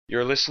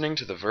You're listening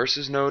to the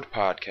Versus Node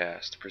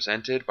podcast,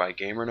 presented by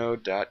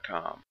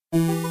GamerNode.com.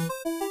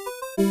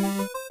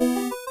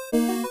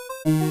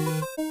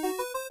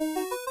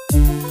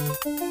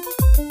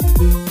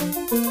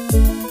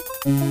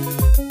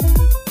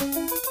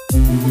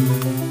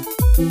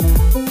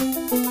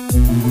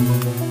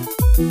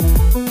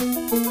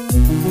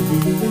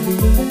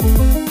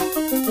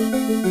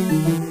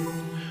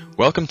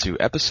 Welcome to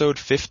episode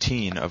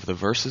 15 of the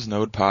Versus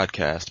Node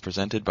podcast,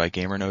 presented by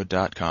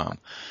GamerNode.com.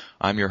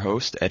 I'm your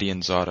host, Eddie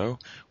Anzotto,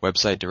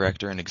 website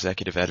director and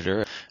executive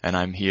editor, and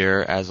I'm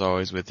here, as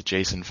always, with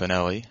Jason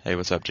Finelli. Hey,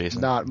 what's up,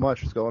 Jason? Not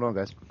much. What's going on,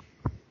 guys?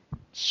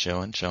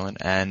 Chillin'.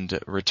 And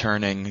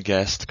returning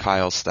guest,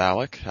 Kyle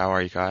Stalick. How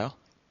are you, Kyle?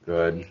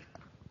 Good.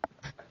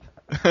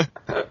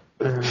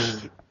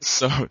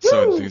 So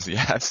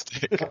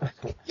enthusiastic.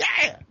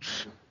 Yeah!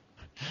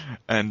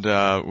 And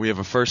we have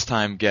a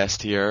first-time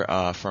guest here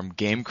from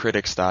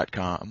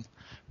GameCritics.com,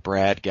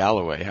 Brad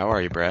Galloway. How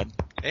are you, Brad?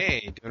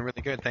 Hey, doing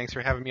really good. Thanks for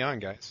having me on,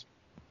 guys.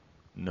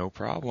 No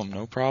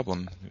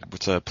problem.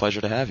 It's a pleasure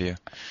to have you.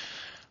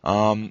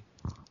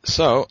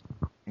 So,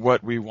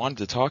 what we wanted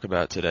to talk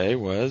about today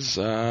was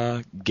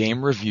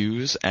game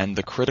reviews and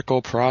the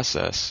critical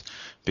process,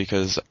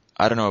 because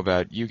I don't know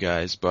about you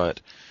guys,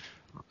 but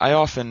I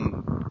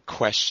often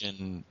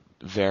question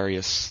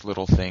various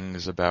little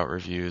things about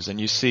reviews,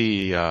 and you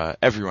see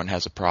everyone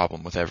has a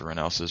problem with everyone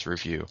else's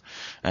review.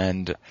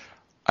 And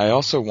I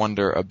also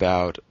wonder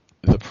about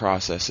the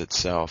process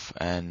itself,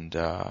 and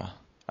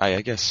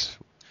I guess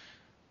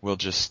we'll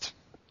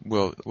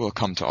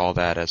come to all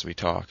that as we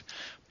talk.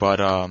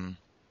 But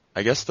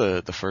I guess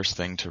the first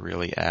thing to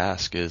really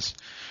ask is,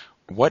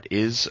 what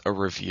is a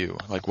review?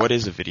 Like, what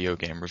is a video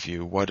game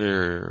review?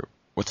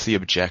 What's the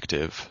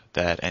objective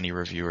that any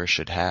reviewer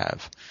should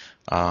have?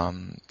 I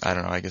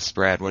don't know. I guess,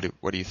 Brad, what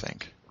do you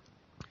think?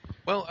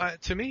 Well,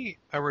 to me,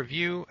 a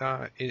review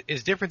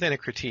is different than a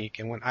critique,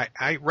 and when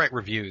I write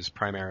reviews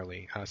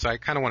primarily, so I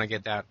kind of want to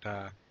get that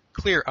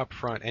clear up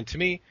front. And to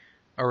me,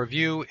 a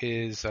review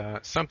is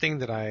something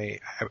that I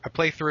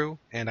play through,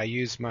 and I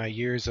use my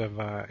years of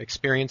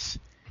experience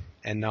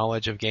and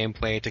knowledge of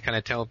gameplay to kind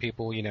of tell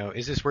people,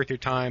 is this worth your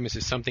time? Is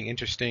this something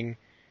interesting?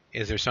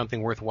 Is there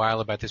something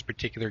worthwhile about this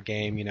particular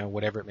game?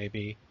 Whatever it may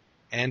be.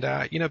 And,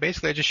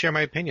 basically I just share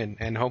my opinion,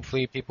 and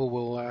hopefully people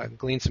will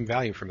glean some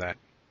value from that.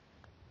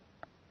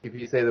 If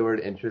you say the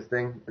word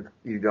interesting,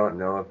 you don't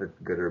know if it's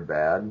good or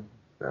bad,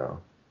 so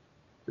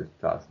just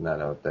tossing that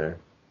out there.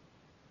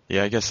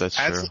 Yeah, I guess that's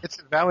true. It's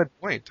a valid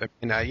point. I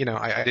mean,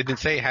 I didn't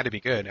say it had to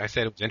be good. I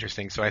said it was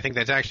interesting. So I think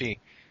that's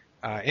actually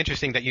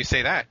interesting that you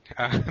say that,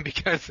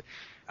 because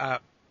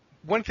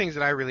one of the things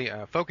that I really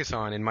focus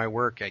on in my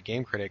work at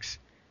Game Critics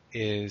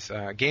is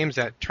games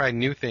that try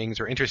new things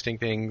or interesting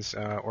things,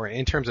 or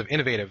in terms of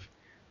innovative.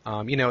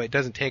 It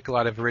doesn't take a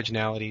lot of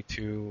originality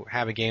to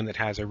have a game that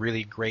has a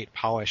really great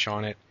polish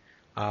on it,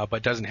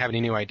 but doesn't have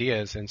any new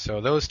ideas. And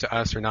so those to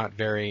us are not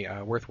very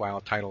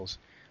worthwhile titles.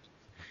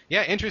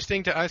 Yeah,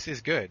 interesting to us is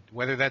good.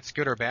 Whether that's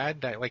good or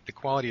bad, the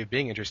quality of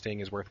being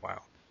interesting is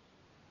worthwhile.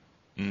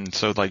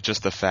 So,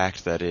 just the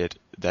fact that it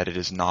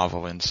is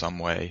novel in some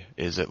way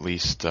is at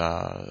least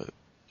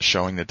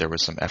showing that there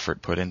was some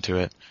effort put into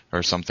it,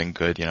 or something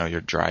good.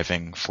 You're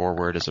driving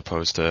forward as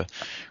opposed to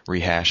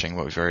rehashing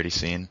what we've already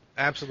seen.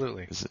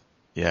 Absolutely.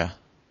 Yeah.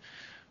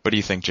 What do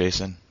you think,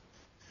 Jason?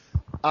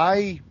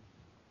 When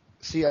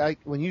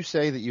you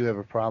say that you have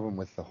a problem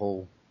with the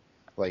whole,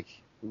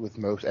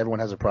 everyone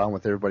has a problem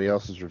with everybody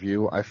else's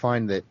review, I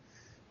find that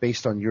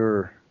based on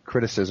your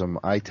criticism,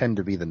 I tend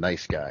to be the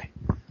nice guy.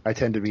 I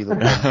tend to be the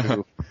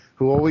one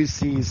who always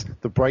sees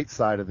the bright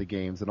side of the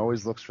games and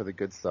always looks for the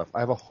good stuff.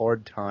 I have a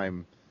hard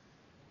time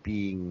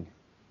being,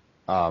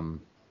 I don't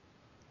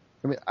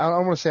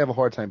want to say I have a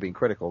hard time being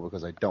critical,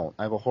 because I don't.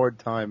 I have a hard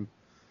time,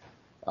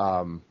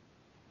 I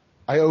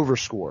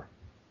overscore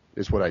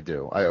is what I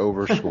do. I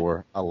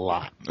overscore a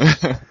lot.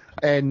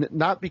 And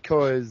not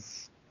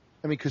because,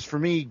 because for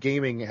me,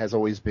 gaming has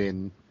always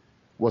been,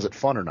 was it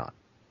fun or not?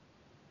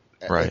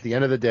 Right. At the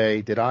end of the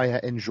day, did I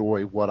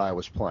enjoy what I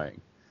was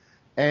playing?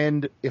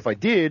 And if I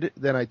did,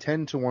 then I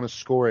tend to want to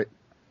score it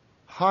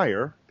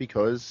higher,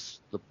 because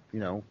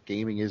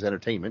gaming is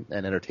entertainment,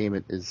 and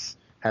entertainment is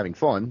having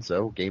fun.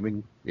 So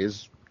gaming you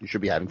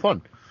should be having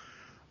fun.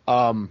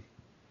 But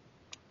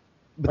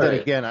then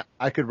again,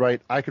 I could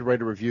write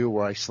a review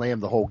where I slam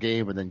the whole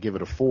game and then give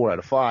it a 4 out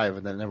of 5,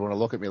 and then everyone will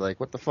look at me like,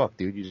 "What the fuck,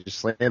 dude? You just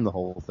slammed the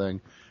whole thing.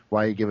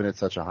 Why are you giving it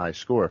such a high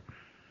score?"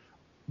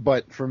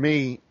 But for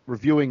me,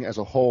 reviewing as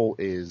a whole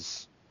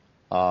is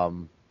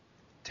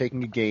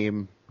taking a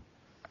game.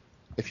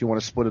 If you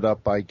want to split it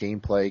up by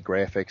gameplay,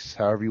 graphics,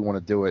 however you want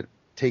to do it,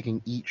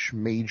 taking each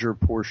major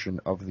portion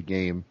of the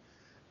game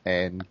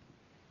and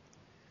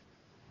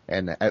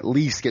at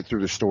least get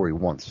through the story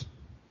once.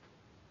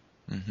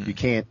 Mm-hmm.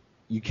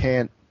 You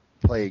can't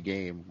play a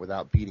game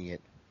without beating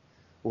it,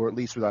 or at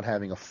least without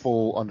having a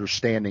full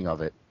understanding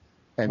of it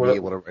and be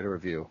able to write a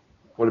review.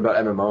 What about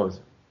MMOs?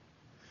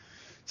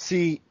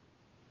 See,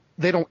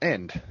 they don't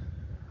end,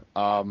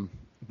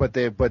 but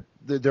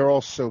they're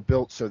also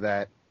built so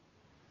that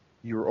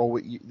you're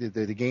always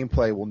the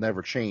gameplay will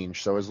never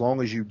change. So as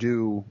long as you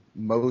do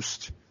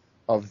most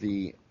of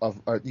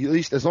at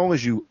least as long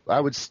as you, I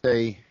would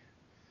say,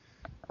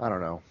 I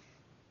don't know.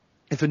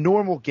 If a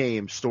normal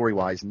game,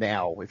 story-wise,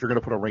 now, if you're going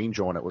to put a range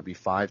on it, would be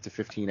 5 to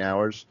 15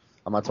 hours.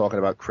 I'm not talking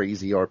about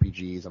crazy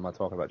RPGs. I'm not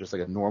talking about just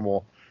like a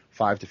normal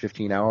 5 to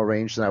 15 hour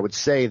range. Then I would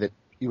say that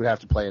you would have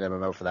to play an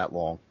MMO for that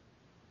long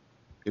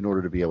in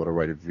order to be able to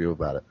write a review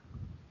about it.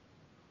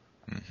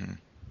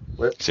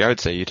 Mm-hmm. See, I would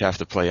say you'd have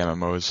to play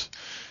MMOs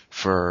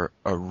for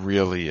a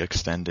really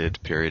extended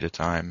period of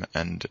time,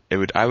 and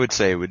I would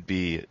say it would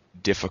be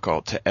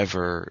difficult to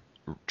ever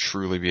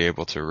truly be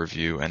able to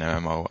review an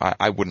MMO.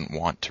 I wouldn't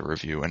want to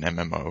review an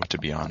MMO, to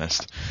be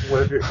honest.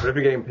 What if you're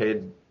getting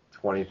paid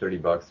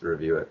 $20-$30 to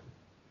review it?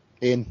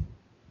 In.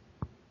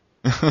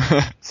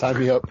 Sign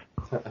me up.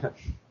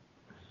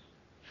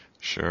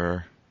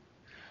 Sure.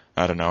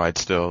 I don't know.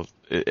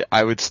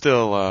 I would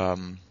still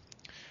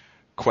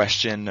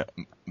question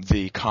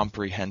the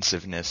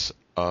comprehensiveness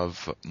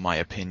of my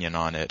opinion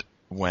on it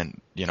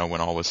when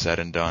all was said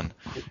and done.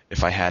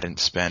 If I hadn't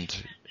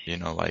spent,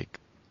 I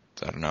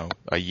don't know,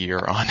 a year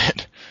on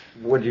it.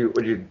 Would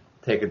you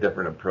take a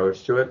different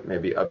approach to it?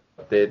 Maybe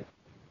update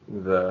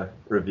the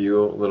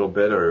review a little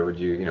bit, or would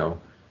you,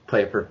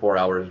 play for 4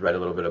 hours, write a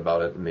little bit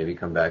about it, and maybe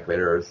come back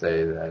later, or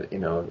say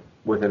that,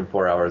 within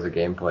 4 hours of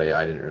gameplay,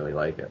 I didn't really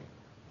like it?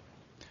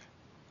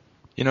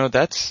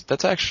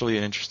 That's actually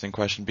an interesting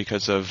question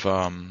because of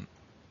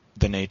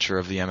the nature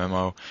of the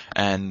MMO,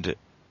 and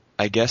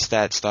I guess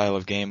that style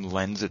of game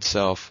lends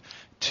itself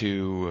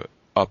to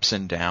ups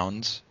and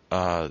downs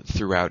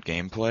throughout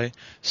gameplay,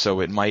 so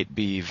it might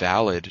be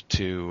valid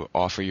to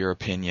offer your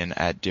opinion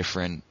at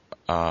different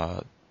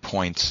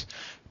points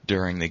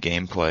during the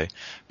gameplay,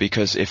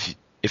 because if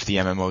the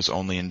MMO is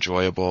only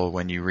enjoyable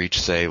when you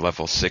reach, say,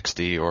 level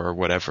 60 or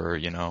whatever,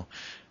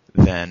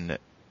 then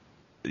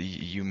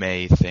you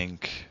may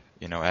think,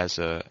 as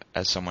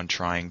someone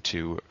trying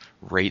to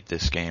rate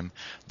this game,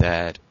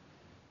 that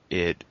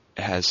it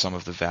has some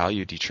of the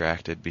value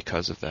detracted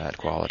because of that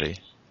quality.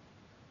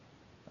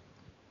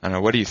 I don't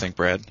know. What do you think,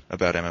 Brad,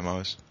 about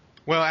MMOs?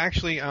 Well,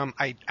 actually,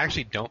 I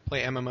actually don't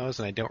play MMOs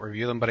and I don't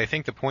review them, but I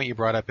think the point you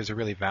brought up is a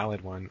really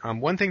valid one.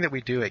 One thing that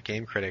we do at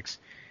Game Critics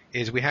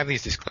is we have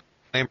these disclaimers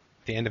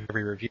at the end of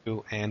every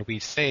review, and we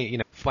say,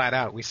 flat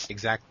out, we say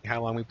exactly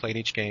how long we played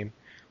each game.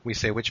 We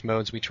say which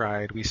modes we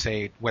tried. We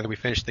say whether we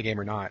finished the game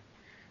or not.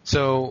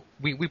 So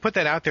we put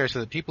that out there so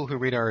that people who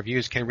read our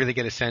reviews can really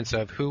get a sense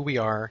of who we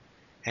are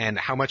and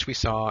how much we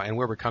saw and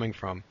where we're coming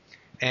from.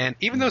 And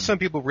even though some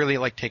people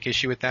really take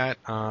issue with that,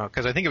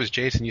 because I think it was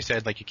Jason, you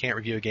said you can't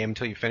review a game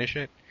until you finish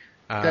it.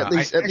 At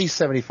least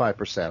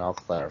 75%. I'll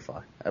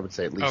clarify. I would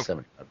say at least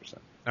 75%.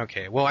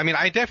 Okay. Well,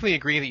 I definitely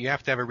agree that you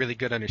have to have a really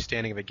good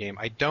understanding of a game.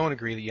 I don't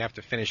agree that you have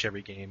to finish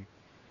every game.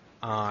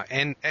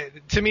 And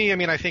to me,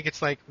 I think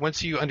it's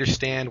once you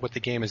understand what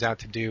the game is out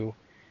to do,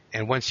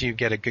 and once you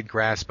get a good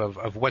grasp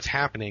of what's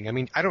happening,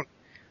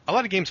 a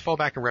lot of games fall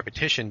back in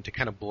repetition to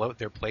kind of bloat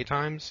their play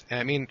times.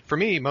 And for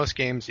me, most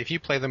games, if you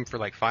play them for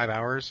 5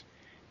 hours,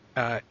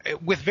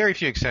 with very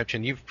few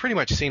exceptions, you've pretty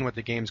much seen what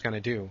the game's going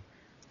to do.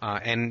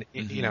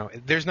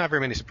 There's not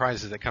very many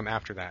surprises that come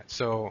after that.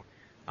 So,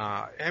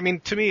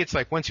 to me, it's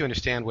once you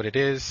understand what it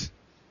is,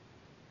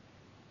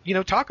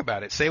 talk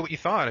about it. Say what you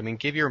thought.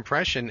 Give your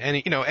impression.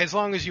 And, as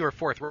long as you are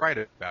forthright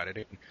about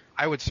it.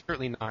 I would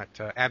certainly not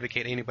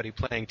advocate anybody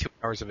playing 2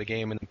 hours of a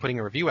game and then putting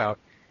a review out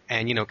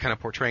and, kind of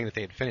portraying that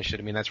they had finished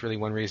it. That's really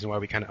one reason why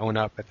we kind of own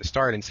up at the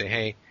start and say,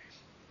 hey,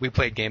 we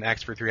played game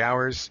X for 3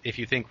 hours. If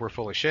you think we're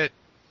full of shit,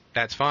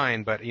 that's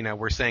fine. But,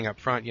 we're saying up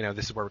front,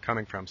 this is where we're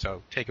coming from.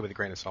 So take it with a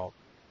grain of salt.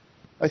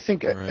 I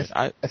think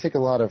I think a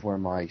lot of where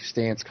my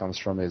stance comes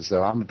from is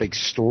I'm a big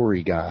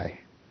story guy.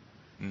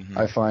 Mm-hmm.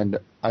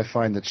 I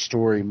find that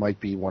story might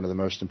be one of the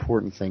most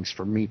important things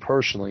for me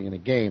personally in a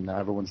game. Now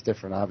everyone's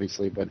different,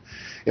 obviously, but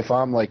if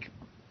I'm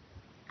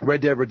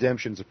Red Dead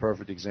Redemption's a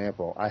perfect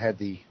example. I had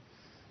the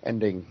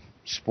ending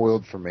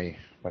spoiled for me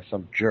by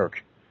some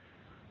jerk.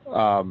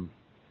 I'm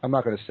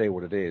not going to say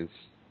what it is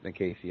in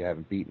case you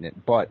haven't beaten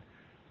it, but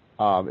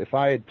if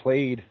I had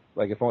played,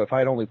 if I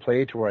had only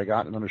played to where I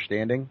got an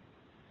understanding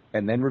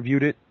and then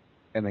reviewed it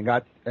and then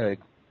got,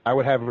 I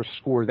would have a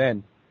score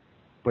then,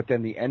 but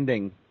then the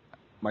ending,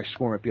 my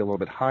score might be a little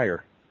bit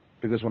higher,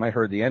 because when I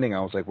heard the ending,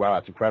 I was like, wow,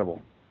 that's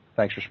incredible.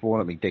 Thanks for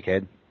spoiling it me,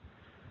 dickhead.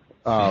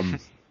 And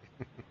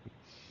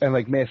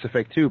Mass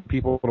Effect 2, some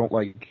people don't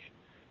like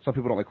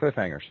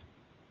cliffhangers.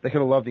 They could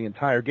have loved the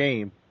entire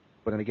game,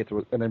 but then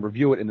and then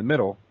review it in the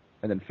middle,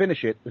 and then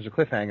finish it, there's a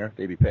cliffhanger,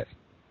 they'd be pissed.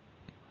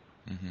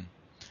 Mm-hmm.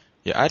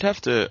 Yeah, I'd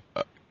have to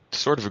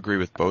sort of agree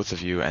with both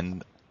of you,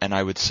 and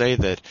I would say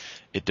that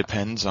it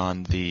depends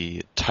on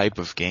the type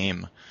of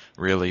game,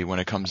 really, when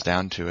it comes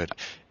down to it.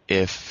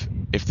 If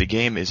the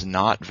game is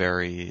not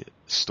very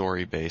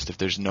story-based, if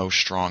there's no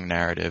strong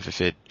narrative,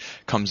 if it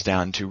comes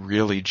down to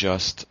really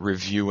just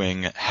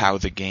reviewing how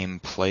the game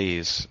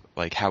plays,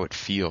 how it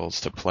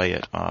feels to play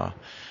it,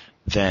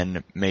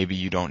 then maybe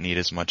you don't need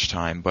as much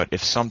time. But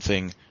if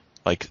something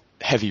like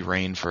Heavy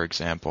Rain, for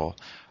example,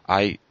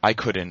 I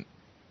couldn't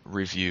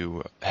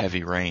review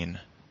Heavy Rain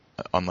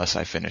unless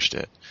I finished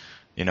it.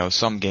 You know,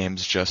 some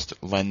games just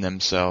lend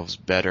themselves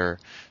better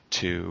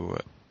to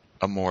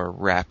a more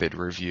rapid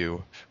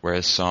review,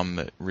 whereas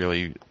some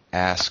really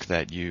ask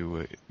that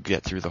you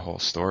get through the whole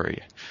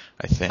story,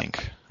 I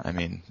think. I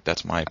mean,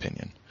 that's my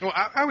opinion. Well,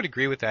 I would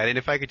agree with that. And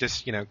if I could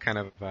just, kind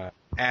of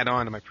add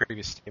on to my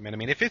previous statement, I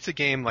mean, if it's a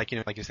game like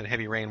you said,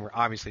 Heavy Rain, where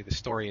obviously the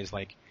story is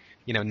like,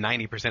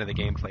 90% of the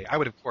gameplay, I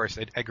would, of course,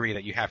 agree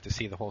that you have to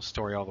see the whole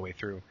story all the way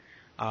through.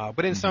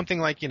 But in something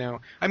like,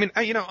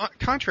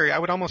 contrary, I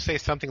would almost say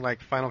something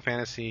like Final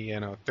Fantasy,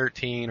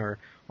 13 or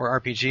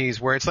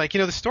RPGs, where it's like,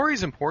 the story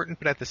is important,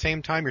 but at the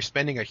same time, you're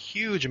spending a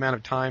huge amount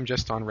of time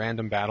just on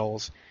random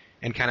battles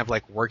and kind of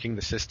like working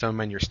the system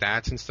and your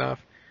stats and stuff.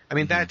 I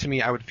mean, that to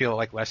me, I would feel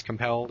like less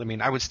compelled. I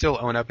mean, I would still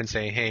own up and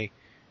say, hey,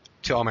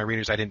 to all my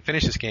readers, I didn't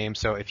finish this game,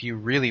 so if you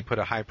really put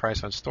a high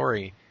price on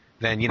story,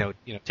 then,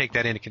 take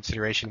that into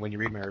consideration when you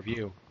read my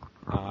review.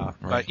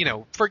 But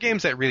for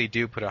games that really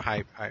do put a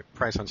high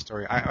price on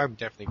story, I would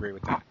definitely agree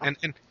with that.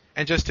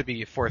 And just to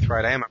be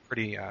forthright, I am a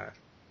pretty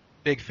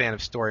big fan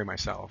of story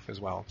myself as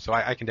well, so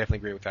I can definitely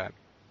agree with that.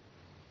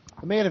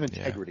 A man of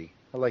integrity.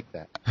 Yeah. I like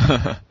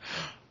that.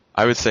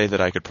 I would say that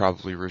I could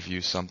probably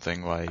review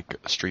something like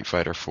Street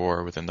Fighter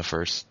 4 within the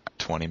first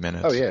 20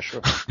 minutes. Oh yeah,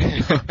 sure.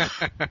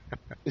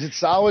 Is it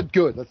solid?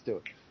 Good. Let's do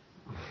it.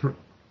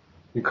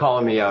 You're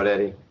calling me out,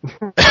 Eddie.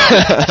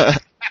 I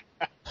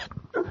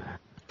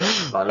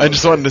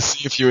just wanted to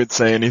see if you would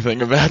say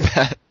anything about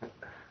that.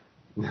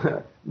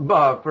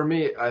 But for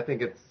me, I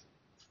think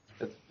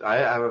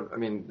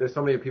there's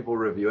so many people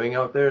reviewing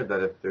out there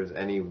that if there's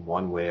any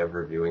one way of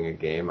reviewing a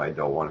game, I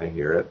don't want to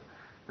hear it.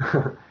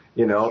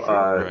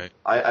 Right.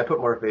 I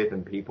put more faith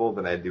in people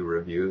than I do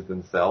reviews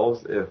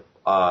themselves. If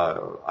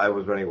I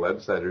was running a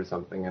website or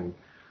something and,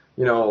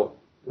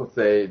 let's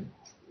say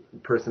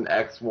person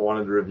X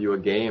wanted to review a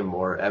game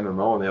or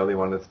MMO and they only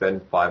wanted to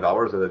spend 5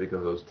 hours with it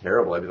because it was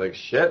terrible, I'd be like,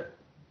 shit,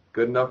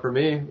 good enough for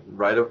me.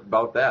 Write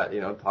about that.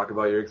 Talk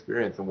about your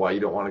experience and why you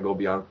don't want to go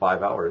beyond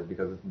 5 hours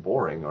because it's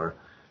boring or,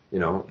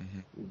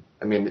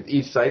 I mean,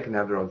 each site can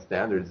have their own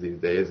standards these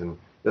days and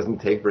it doesn't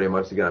take very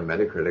much to get on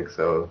Metacritic,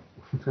 so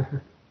it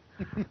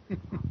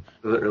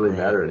doesn't really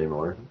matter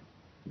anymore.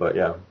 But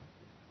yeah.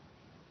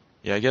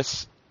 Yeah, I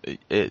guess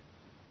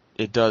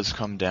it does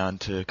come down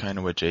to kind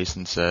of what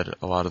Jason said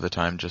a lot of the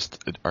time,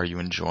 just are you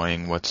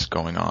enjoying what's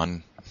going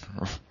on?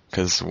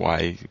 Because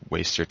why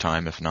waste your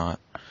time if not?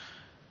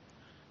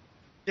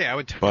 Yeah, I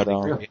would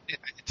totally agree.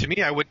 To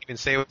me, I wouldn't even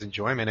say it was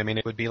enjoyment. I mean,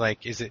 it would be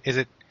like, is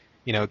it,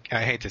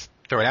 I hate to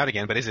throw it out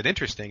again, but is it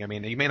interesting? I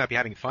mean, you may not be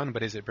having fun,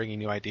 but is it bringing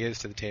new ideas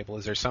to the table?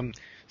 Is there some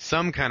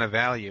kind of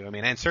value? I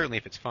mean, and certainly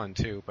if it's fun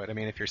too, but I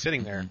mean, if you're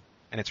sitting there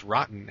and it's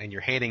rotten and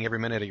you're hating every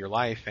minute of your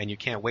life and you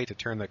can't wait to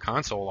turn the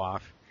console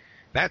off,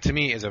 that to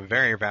me is a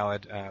very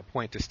valid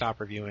point to stop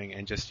reviewing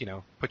and just,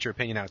 put your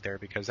opinion out there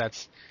because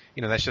that's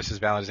just as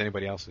valid as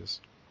anybody else's.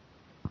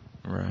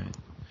 Right.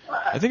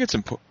 I think it's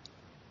important.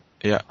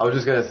 Yeah. I was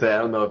just going to say, I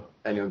don't know if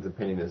anyone's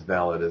opinion is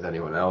valid as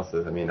anyone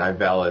else's. I mean, I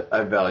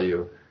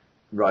value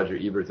Roger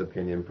Ebert's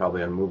opinion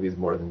probably on movies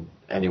more than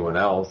anyone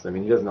else. I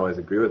mean, he doesn't always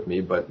agree with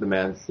me, but the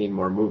man's seen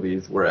more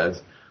movies,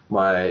 whereas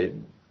my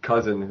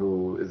cousin,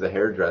 who is a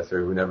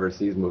hairdresser, who never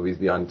sees movies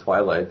beyond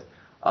Twilight,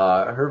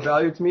 her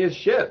value to me is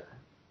shit.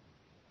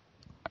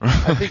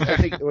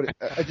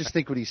 I just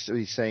think what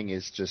he's saying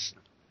is just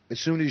as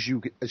soon as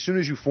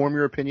you form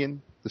your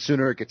opinion, the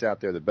sooner it gets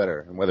out there, the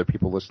better. And whether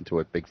people listen to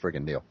it, big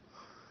friggin' deal.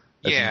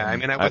 Yeah, I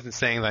mean, I wasn't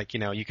saying like,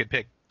 you could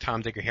pick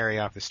Tom, Dick, or Harry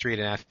off the street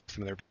and ask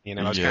them their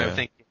opinion. I was kind of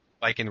thinking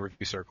like in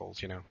review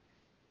circles,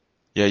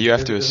 Yeah, you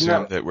have to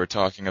assume that we're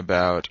talking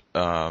about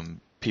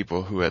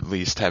people who at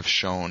least have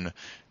shown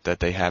that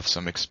they have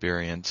some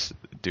experience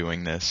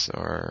doing this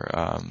or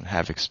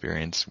have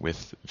experience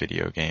with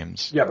video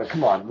games. Yeah, but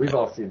come on, we've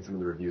all seen some of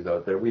the reviews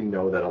out there. We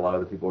know that a lot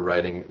of the people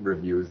writing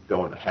reviews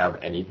don't have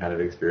any kind of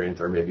experience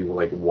or maybe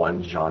like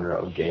one genre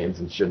of games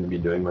and shouldn't be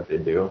doing what they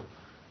do.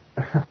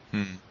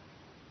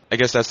 I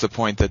guess that's the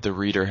point, that the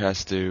reader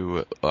has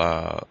to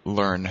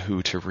learn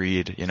who to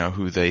read,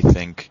 who they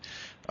think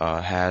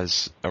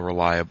has a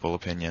reliable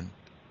opinion.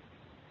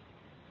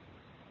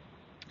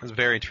 That's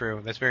very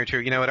true. That's very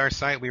true. At our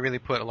site, we really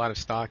put a lot of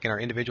stock in our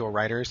individual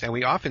writers, and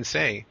we often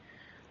say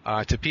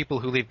to people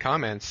who leave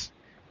comments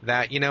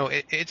that,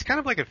 it's kind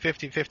of like a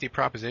 50-50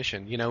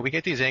 proposition. We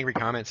get these angry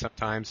comments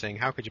sometimes saying,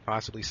 how could you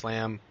possibly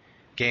slam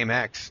Game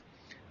X?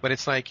 But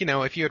it's like,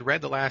 if you had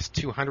read the last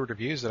 200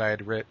 reviews that I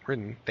had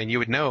written, then you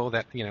would know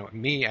that,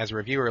 me as a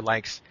reviewer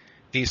likes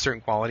these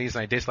certain qualities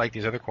and I dislike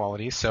these other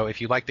qualities. So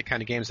if you like the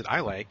kind of games that I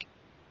like,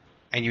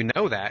 and you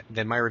know that,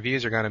 then my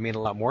reviews are going to mean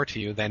a lot more to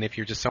you than if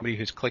you're just somebody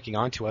who's clicking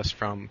onto us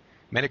from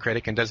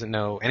Metacritic and doesn't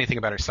know anything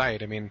about our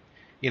site. I mean,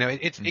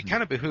 it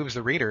kind of behooves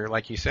the reader,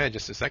 like you said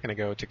just a second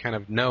ago, to kind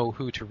of know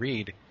who to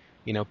read.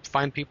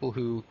 Find people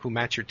who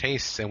match your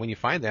tastes, and when you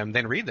find them,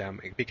 then read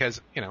them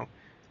because,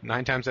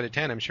 9 times out of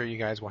 10, I'm sure you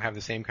guys will have the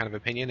same kind of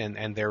opinion,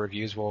 and their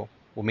reviews will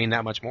mean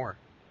that much more.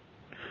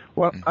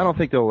 Well, I don't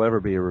think there will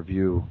ever be a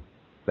review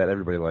that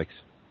everybody likes.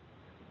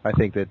 I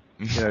think that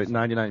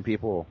 99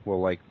 people will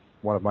like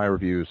one of my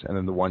reviews, and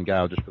then the one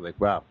guy will just be like,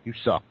 "Wow, you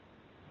suck."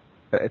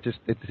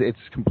 It's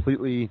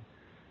completely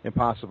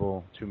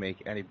impossible to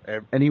make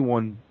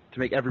everyone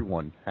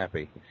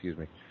happy. Excuse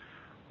me.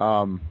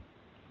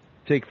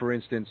 Take for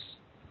instance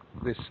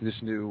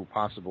this new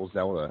possible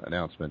Zelda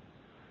announcement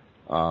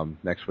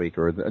next week,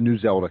 or a new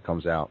Zelda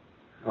comes out.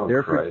 Oh,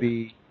 there Christ. could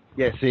be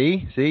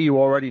see, you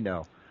already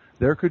know.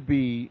 There could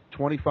be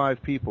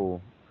 25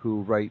 people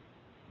who write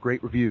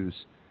great reviews,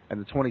 and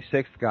the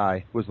 26th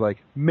guy was like,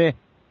 meh,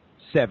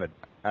 7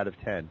 out of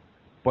 10.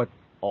 But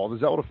all the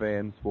Zelda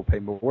fans will pay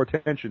more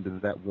attention to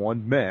that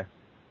one meh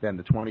than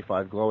the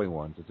 25 glowing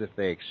ones, as if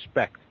they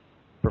expect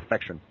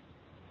perfection.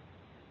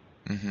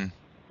 Mm-hmm.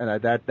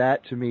 And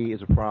that to me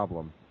is a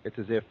problem. It's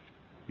as if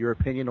your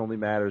opinion only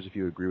matters if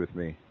you agree with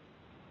me.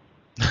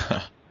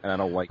 And I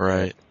don't like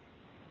Right. that.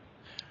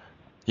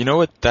 You know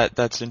what?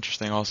 That's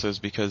interesting also is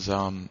because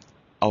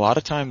a lot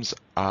of times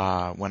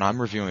when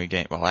I'm reviewing a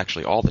game, well,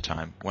 actually all the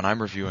time, when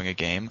I'm reviewing a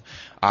game,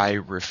 I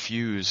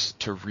refuse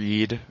to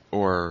read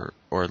or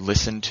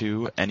listen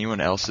to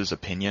anyone else's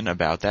opinion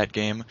about that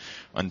game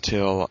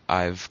until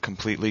I've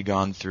completely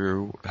gone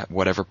through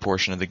whatever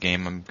portion of the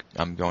game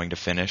I'm going to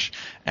finish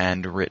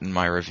and written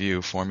my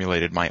review,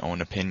 formulated my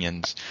own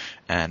opinions,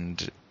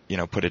 and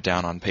put it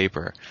down on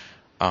paper.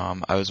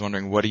 I was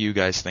wondering, what do you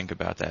guys think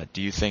about that?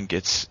 Do you think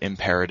it's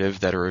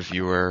imperative that a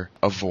reviewer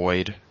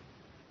avoid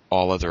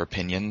all other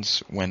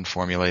opinions when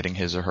formulating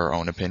his or her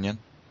own opinion?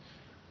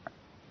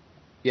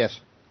 Yes,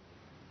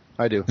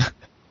 I do.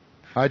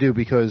 I do,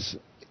 because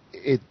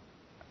it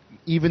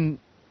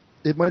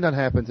might not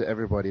happen to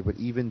everybody, but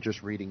even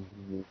just reading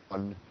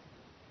one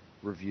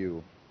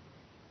review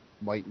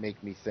might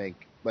make me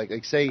think.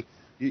 Like say,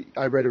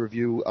 I read a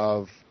review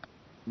of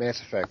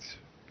Mass Effect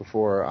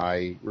before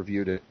I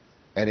reviewed it,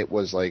 and it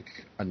was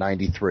like a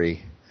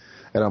 93.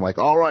 And I'm like,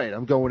 all right,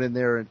 I'm going in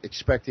there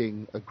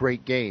expecting a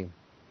great game.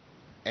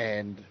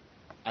 And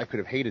I could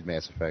have hated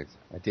Mass Effect.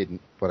 I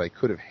didn't, but I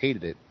could have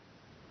hated it.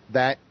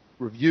 That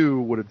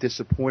review would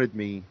have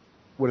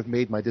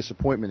made my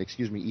disappointment,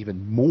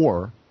 even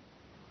more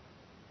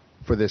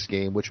for this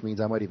game, which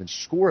means I might even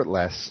score it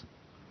less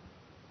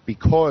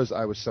because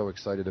I was so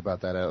excited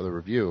about that other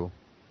review,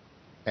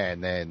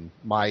 and then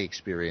my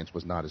experience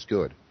was not as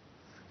good.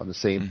 On the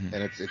same, Mm-hmm.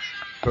 and it's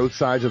both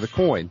sides of the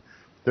coin.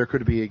 There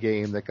could be a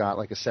game that got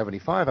like a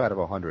 75 out of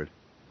 100,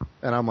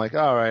 and I'm like,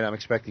 all right, I'm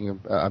expecting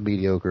a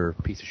mediocre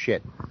piece of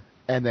shit,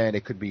 and then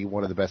it could be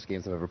one of the best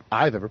games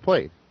I've ever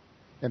played,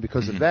 and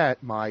because Mm-hmm. of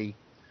that, my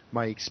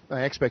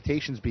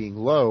expectations being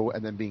low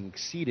and then being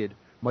exceeded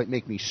might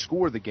make me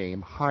score the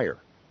game higher.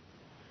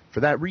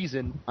 For that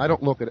reason, I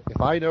don't look at it.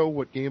 If I know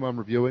what game I'm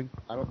reviewing,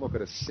 I don't look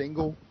at a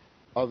single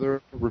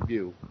other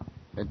review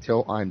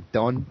until I'm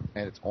done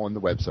and it's on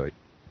the website.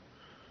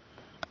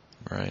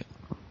 Right.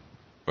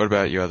 What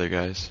about you other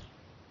guys?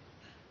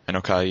 I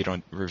know, Kyle, you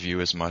don't review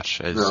as much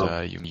as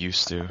No. you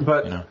used to.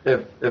 But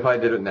if I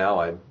did it now,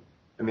 I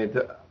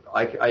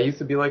used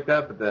to be like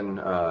that, but then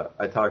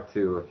I talked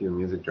to a few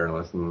music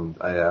journalists and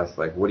I asked,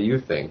 like, what do you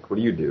think? What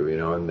do you do?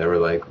 And they were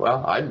like,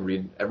 well, I'd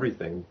read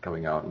everything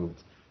coming out and,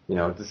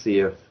 to see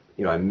if,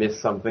 I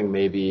missed something,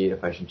 maybe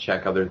if I should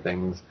check other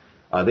things.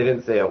 They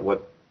didn't say at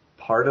what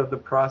part of the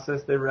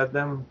process they read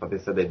them, but they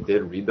said they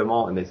did read them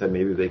all, and they said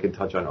maybe they could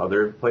touch on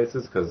other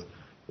places, because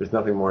there's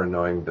nothing more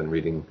annoying than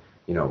reading,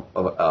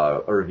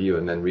 a review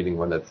and then reading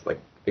one that's like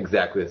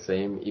exactly the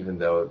same, even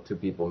though two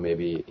people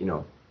maybe,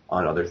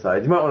 on other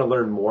sides. You might want to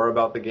learn more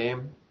about the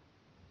game.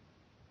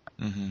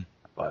 Mm-hmm.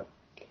 But,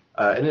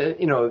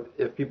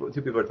 if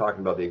two people are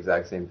talking about the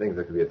exact same things,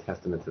 that could be a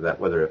testament to that,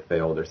 whether it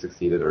failed or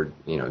succeeded or,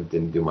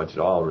 didn't do much at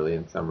all, really,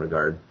 in some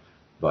regard.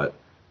 But,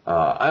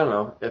 I don't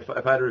know. If I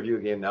had to review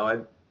a game now,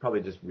 I'd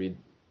probably just read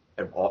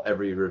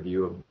every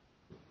review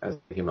as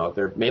they came out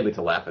there, mainly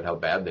to laugh at how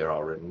bad they're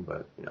all written,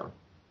 but,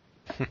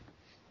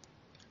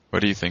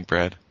 What do you think,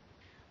 Brad?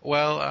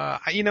 Well,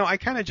 I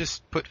kind of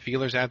just put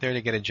feelers out there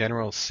to get a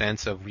general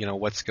sense of,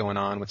 what's going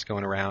on, what's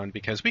going around,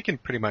 because we can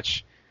pretty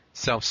much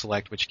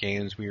self-select which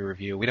games we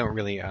review. We don't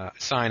really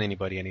assign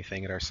anybody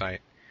anything at our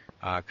site,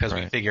 because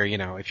we Right. figure,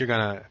 if you're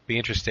going to be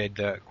interested,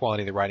 the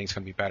quality of the writing's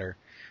going to be better.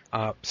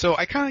 So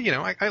I kind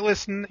of, I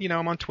listen,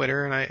 I'm on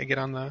Twitter and I get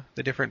on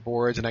the different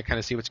boards and I kind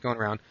of see what's going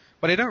around,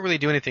 but I don't really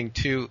do anything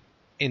too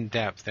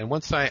in-depth. And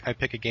once I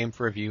pick a game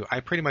for review,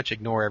 I pretty much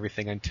ignore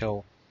everything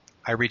until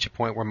I reach a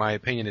point where my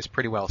opinion is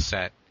pretty well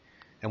set.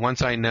 And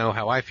once I know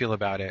how I feel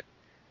about it,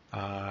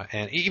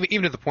 and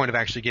even to the point of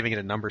actually giving it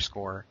a number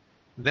score,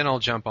 then I'll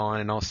jump on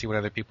and I'll see what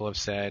other people have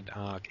said.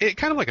 It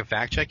kind of like a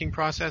fact-checking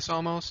process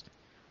almost.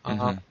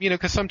 Mm-hmm.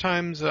 Because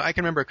sometimes I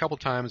can remember a couple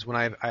times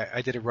when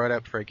I did a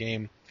write-up for a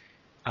game,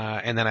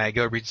 and then I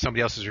go read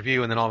somebody else's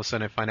review, and then all of a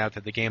sudden I find out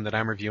that the game that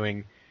I'm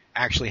reviewing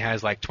actually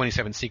has like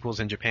 27 sequels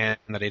in Japan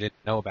that I didn't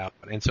know about,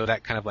 and so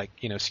that kind of like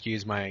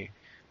skews my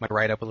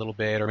write-up a little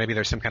bit, or maybe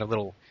there's some kind of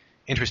little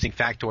interesting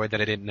factoid that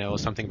I didn't know,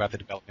 something about the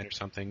development or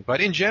something.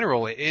 But in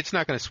general, it's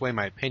not going to sway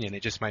my opinion.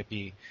 It just might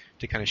be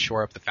to kind of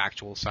shore up the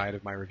factual side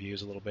of my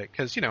reviews a little bit.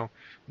 Because,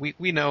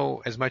 we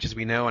know as much as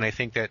we know, and I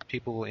think that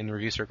people in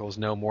review circles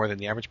know more than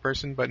the average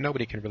person, but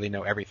nobody can really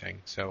know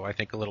everything. So I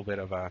think a little bit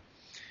of a,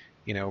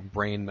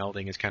 brain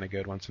melding is kind of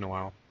good once in a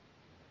while.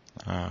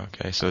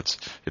 Okay, so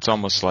it's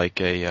almost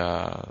like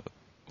a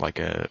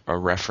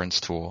reference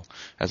tool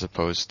as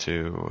opposed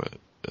to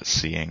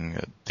seeing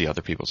the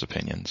other people's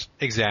opinions.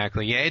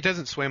 Exactly. Yeah, it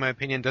doesn't sway my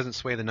opinion, doesn't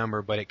sway the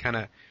number, but it kind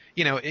of,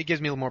 it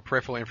gives me a little more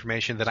peripheral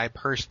information that I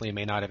personally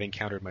may not have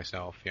encountered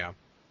myself. Yeah.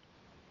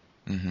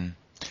 Mm-hmm.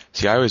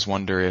 See, I always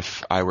wonder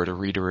if I were to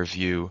read a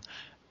review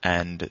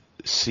and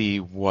see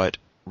what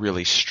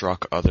really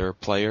struck other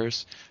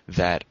players,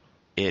 that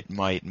it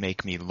might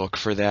make me look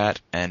for that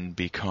and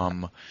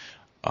become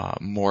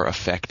more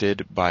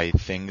affected by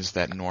things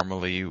that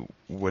normally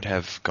would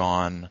have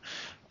gone,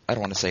 I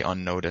don't want to say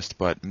unnoticed,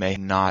 but may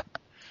not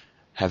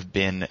have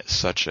been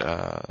such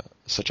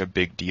a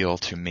big deal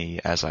to me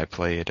as I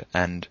played.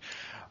 And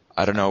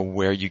I don't know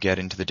where you get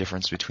into the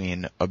difference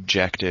between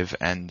objective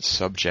and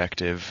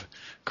subjective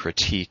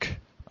critique.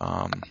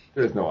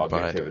 There's no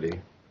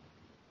objectivity.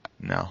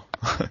 No.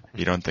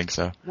 You don't think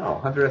so? No,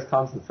 Hunter S.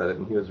 Thompson said it,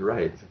 and he was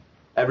right.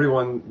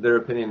 Everyone, their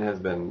opinion has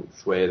been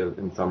swayed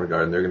in some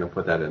regard, and they're going to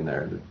put that in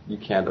there. You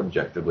can't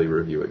objectively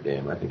review a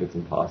game. I think it's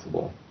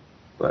impossible.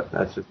 But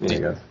that's just me, I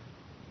guess.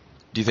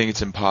 Do you think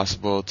it's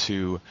impossible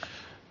to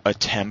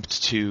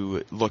attempt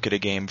to look at a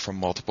game from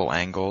multiple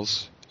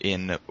angles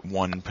in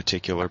one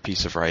particular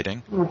piece of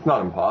writing? Well, it's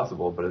not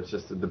impossible, but it's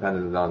just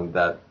dependent on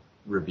that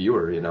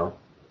reviewer,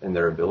 and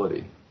their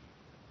ability.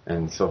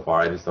 And so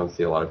far, I just don't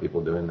see a lot of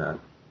people doing that.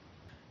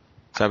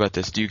 So how about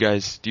this? Do you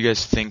guys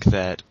think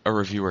that a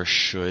reviewer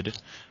should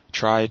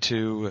try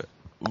to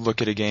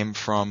look at a game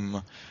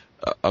from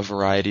a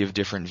variety of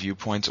different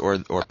viewpoints or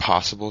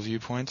possible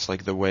viewpoints,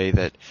 like the way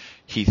that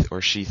he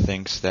or she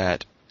thinks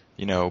that,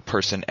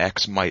 person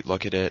X might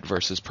look at it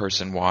versus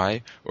person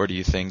Y? Or do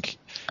you think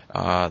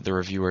the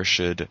reviewer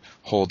should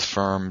hold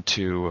firm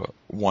to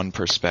one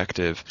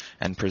perspective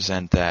and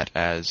present that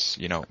as,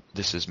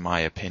 this is my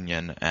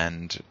opinion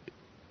and,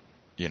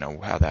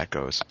 how that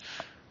goes?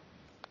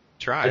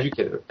 Try.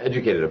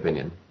 Educated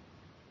opinion,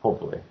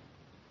 hopefully.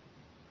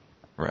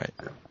 Right.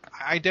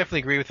 I definitely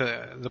agree with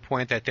the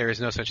point that there is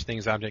no such thing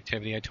as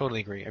objectivity. I totally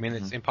agree. I mean,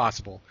 it's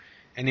impossible.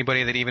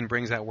 Anybody that even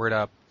brings that word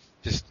up,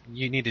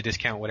 you need to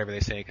discount whatever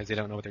they say because they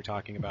don't know what they're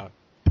talking about.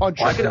 Well,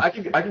 I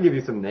can give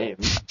you some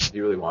names if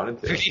you really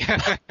wanted to.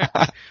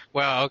 Yeah.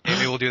 Well, okay,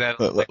 maybe we'll do that.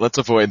 Let's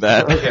avoid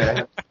that.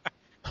 Okay.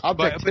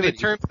 But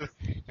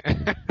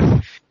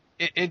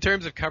in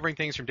terms of covering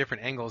things from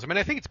different angles, I mean,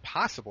 I think it's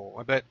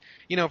possible. But,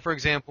 for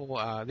example,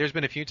 there's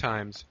been a few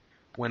times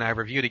when I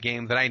reviewed a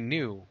game that I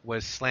knew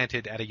was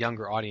slanted at a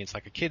younger audience,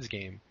 like a kid's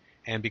game.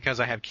 And because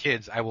I have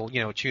kids, I will,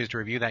 choose to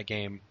review that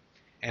game,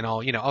 and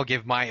I'll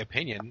give my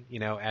opinion,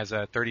 as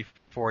a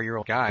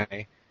 34-year-old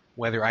guy,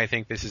 whether I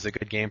think this is a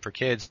good game for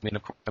kids. I mean,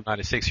 of course, I'm not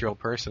a 6-year-old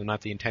person. I'm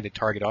not the intended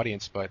target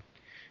audience, but,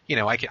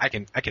 I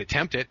can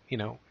attempt it.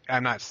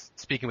 I'm not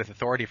speaking with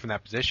authority from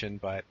that position,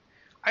 but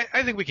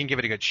I think we can give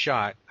it a good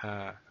shot.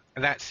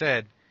 That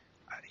said,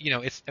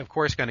 it's of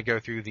course going to go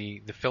through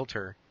the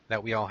filter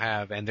that we all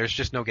have, and there's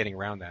just no getting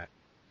around that.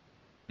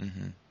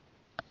 Mm-hmm.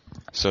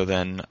 So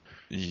then,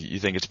 you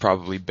think it's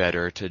probably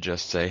better to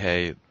just say,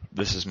 "Hey,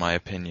 this is my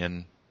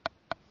opinion.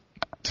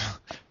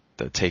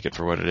 Take it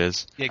for what it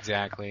is."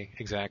 Exactly.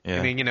 Yeah.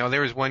 I mean,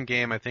 there was one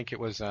game. I think it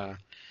was.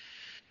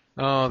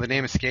 The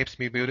name escapes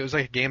me, but it was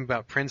like a game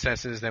about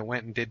princesses that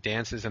went and did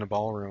dances in a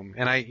ballroom.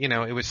 And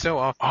it was so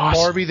awesome.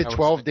 Barbie the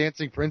 12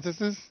 Dancing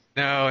Princesses?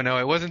 No,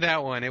 it wasn't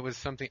that one. It was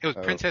something. It was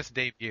Princess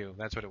Debut.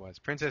 That's what it was.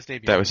 Princess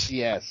Debut. That was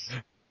Yes.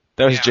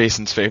 That was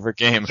Jason's favorite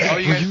game. Oh,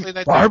 you guys played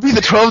that? Barbie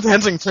the 12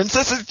 Dancing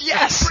Princesses?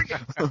 Yes!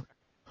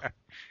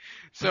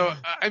 So,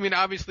 I mean,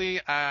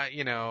 obviously,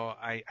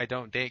 I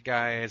don't date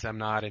guys. I'm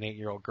not an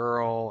 8-year-old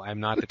girl. I'm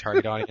not the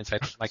target audience. I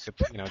like to,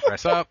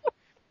 dress up.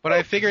 But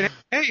I figured,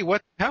 hey,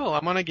 what the hell?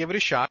 I'm going to give it a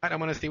shot. I'm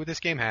going to see what this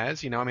game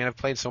has. I've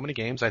played so many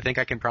games. I think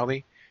I can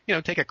probably,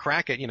 take a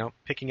crack at,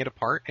 picking it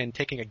apart and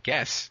taking a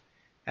guess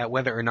at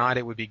whether or not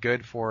it would be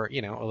good for,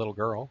 a little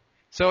girl.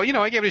 So,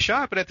 I gave it a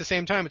shot, but at the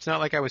same time, it's not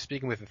like I was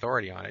speaking with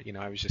authority on it.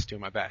 I was just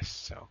doing my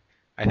best. So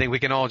I think we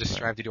can all just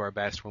strive to do our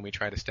best when we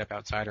try to step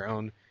outside our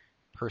own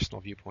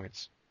personal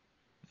viewpoints.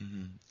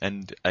 Mm-hmm.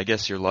 And I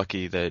guess you're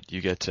lucky that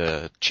you get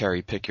to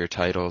cherry pick your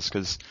titles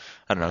because,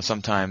 I don't know,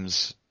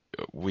 sometimes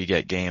we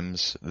get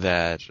games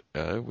that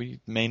we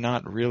may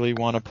not really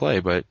want to play,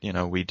 but,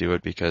 we do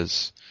it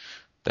because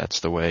that's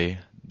the way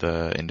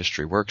the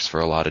industry works for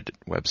a lot of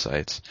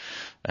websites.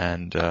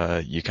 And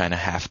you kind of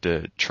have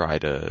to try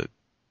to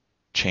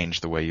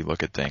change the way you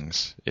look at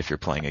things if you're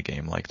playing a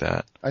game like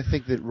that. I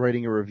think that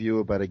writing a review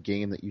about a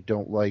game that you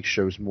don't like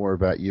shows more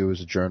about you as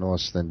a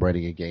journalist than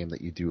writing a game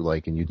that you do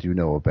like and you do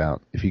know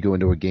about. If you go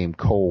into a game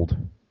cold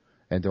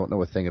and don't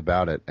know a thing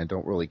about it and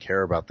don't really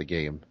care about the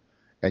game,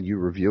 and you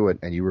review it,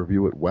 and you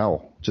review it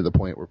well, to the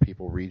point where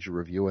people read your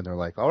review and they're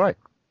like, all right,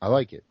 I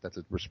like it. That's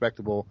a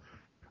respectable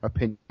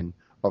opinion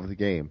of the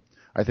game.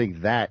 I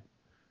think that,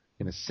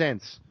 in a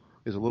sense,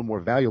 is a little more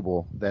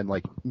valuable than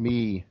like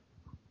me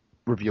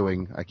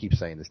reviewing. I keep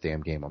saying this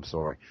damn game. I'm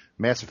sorry,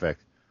 Mass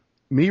Effect.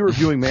 Me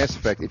reviewing Mass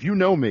Effect. If you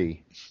know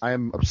me, I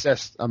am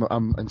obsessed.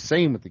 I'm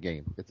insane with the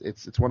game.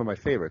 It's one of my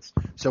favorites.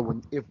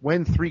 So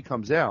when 3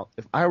 comes out,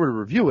 if I were to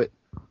review it,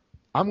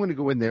 I'm going to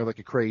go in there like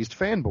a crazed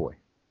fanboy.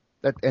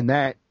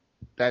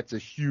 That's a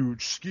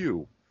huge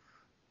skew.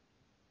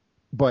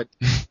 But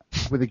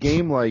with a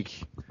game like,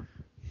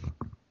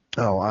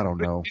 I don't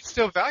know. It's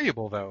still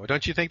valuable, though.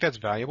 Don't you think that's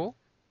valuable?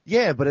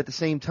 Yeah, but at the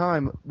same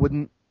time,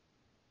 would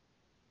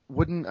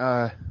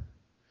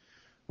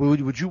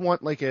you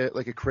want like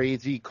a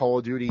crazy Call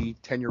of Duty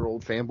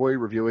 10-year-old fanboy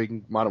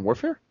reviewing Modern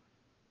Warfare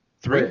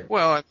 3? Right.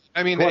 Well,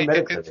 I mean, Well,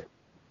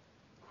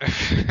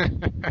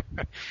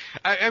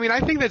 I mean, I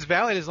think that's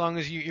valid as long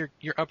as you're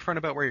upfront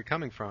about where you're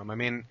coming from. I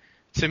mean,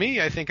 to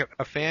me, I think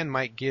a fan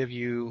might give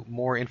you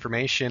more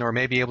information or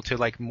maybe able to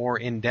like more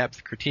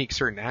in-depth critique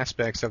certain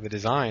aspects of the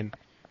design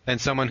than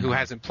someone who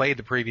hasn't played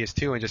the previous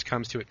 2 and just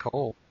comes to it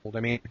cold. I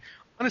mean,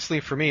 honestly,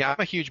 for me, I'm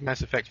a huge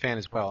Mass Effect fan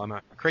as well. I'm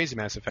a crazy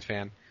Mass Effect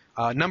fan.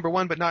 Number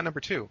 1, but not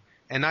number 2.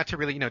 And not to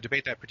really,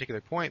 debate that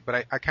particular point,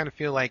 but I kind of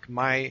feel like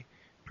my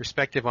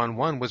perspective on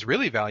 1 was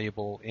really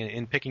valuable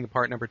in picking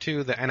apart number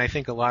 2. And I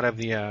think a lot of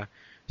the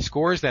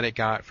scores that it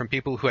got from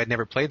people who had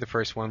never played the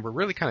first one were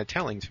really kind of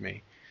telling to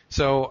me.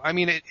 So, I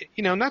mean,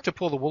 not to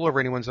pull the wool over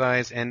anyone's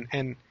eyes,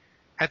 and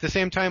at the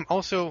same time,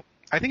 also,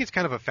 I think it's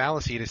kind of a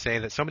fallacy to say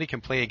that somebody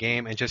can play a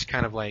game and just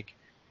kind of like,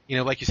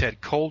 like you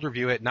said, cold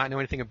review it, not know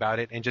anything about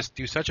it, and just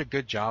do such a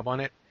good job on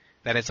it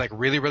that it's like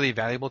really, really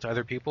valuable to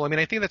other people. I mean,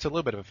 I think that's a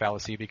little bit of a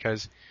fallacy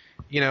because,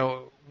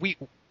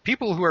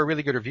 people who are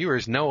really good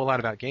reviewers know a lot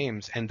about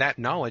games, and that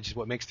knowledge is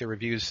what makes their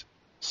reviews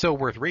so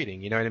worth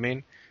reading. You know what I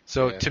mean?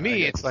 So to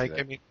me, it's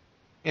like,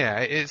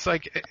 it's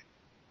like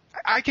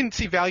I can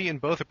see value in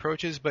both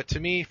approaches, but to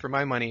me, for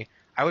my money,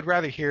 I would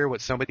rather hear what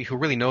somebody who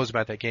really knows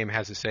about that game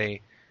has to say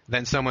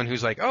than someone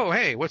who's like, oh,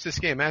 hey, what's this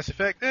game, Mass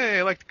Effect? Hey,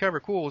 I like the cover,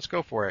 cool, let's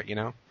go for it,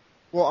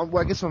 Well,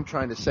 I guess what I'm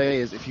trying to say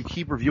is if you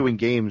keep reviewing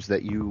games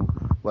that you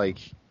like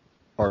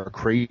are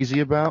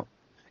crazy about,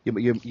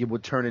 you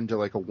would turn into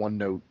like a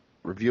one-note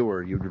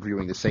reviewer. You're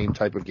reviewing the same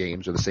type of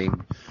games or the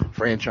same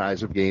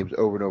franchise of games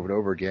over and over and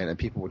over again, and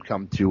people would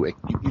come to it.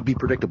 You'd be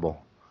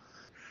predictable.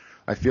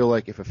 I feel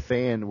like if a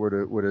fan were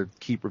to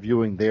keep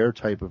reviewing their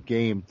type of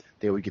game,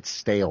 they would get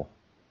stale,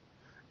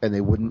 and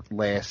they wouldn't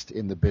last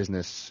in the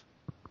business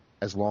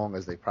as long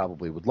as they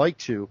probably would like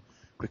to,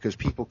 because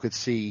people could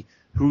see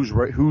who's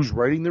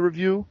writing the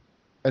review,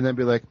 and then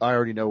be like, I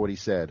already know what he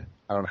said.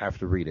 I don't have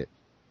to read it.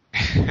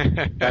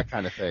 That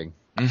kind of thing.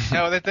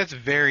 No, that's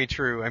very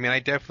true. I mean, I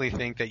definitely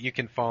think that you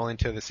can fall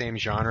into the same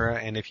genre,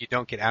 and if you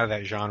don't get out of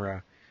that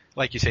genre,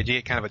 like you said, you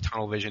get kind of a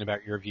tunnel vision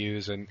about your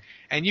reviews, and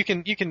you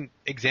can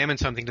examine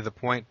something to the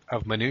point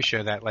of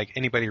minutia that like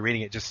anybody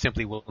reading it just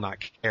simply will not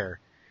care.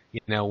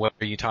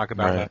 Whether you talk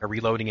about a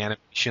reloading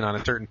animation on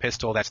a certain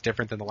pistol that's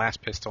different than the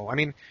last pistol. I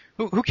mean,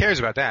 who cares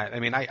about that? I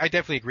mean, I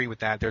definitely agree with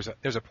that.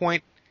 There's a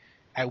point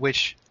at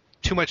which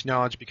too much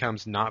knowledge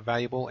becomes not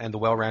valuable, and the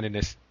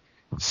well-roundedness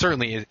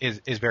certainly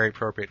is very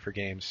appropriate for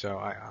games. So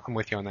I'm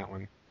with you on that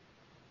one.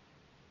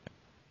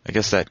 I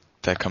guess that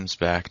comes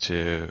back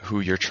to who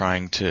you're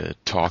trying to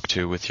talk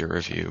to with your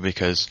review,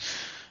 because,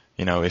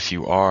 if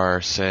you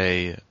are,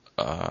 say,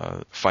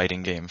 a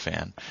fighting game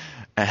fan,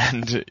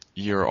 and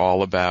you're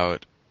all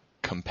about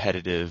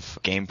competitive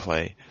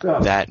gameplay,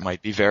 that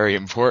might be very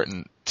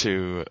important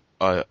to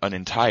an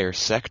entire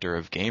sector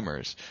of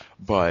gamers,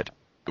 but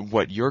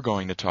what you're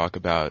going to talk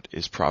about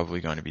is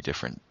probably going to be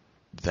different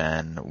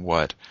than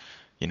what,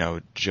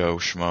 Joe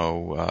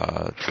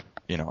Schmo,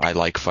 I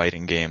like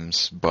fighting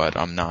games, but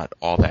I'm not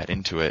all that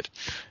into it,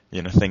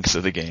 thinks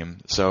of the game.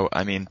 So,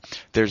 I mean,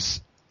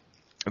 there's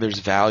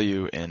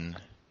value in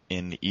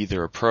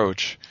either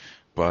approach,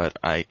 but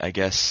I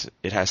guess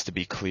it has to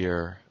be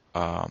clear,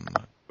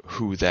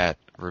 who that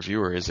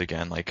reviewer is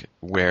again, like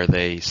where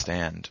they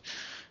stand.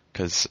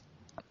 Cause,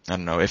 I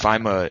don't know, if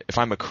I'm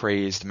a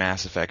crazed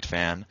Mass Effect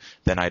fan,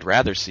 then I'd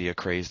rather see a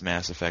crazed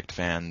Mass Effect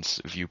fan's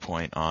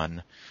viewpoint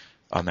on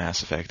a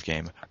Mass Effect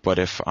game. But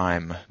if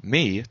I'm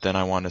me, then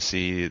I want to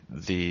see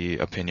the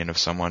opinion of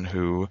someone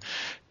who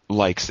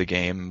likes the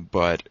game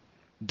but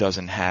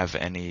doesn't have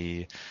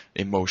any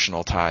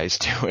emotional ties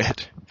to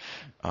it.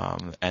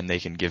 And they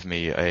can give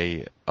me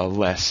a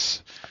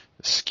less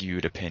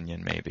skewed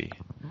opinion, maybe.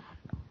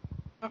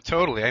 Oh,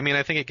 totally. I mean,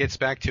 I think it gets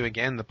back to,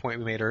 again, the point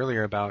we made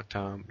earlier about,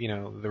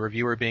 the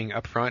reviewer being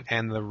upfront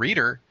and the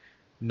reader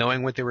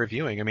knowing what they're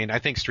reviewing. I mean, I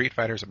think Street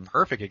Fighter is a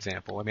perfect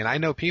example. I mean, I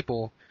know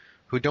people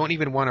who don't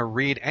even want to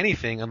read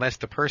anything unless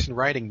the person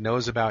writing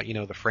knows about,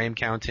 the frame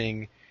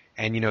counting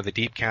and, the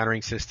deep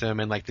countering system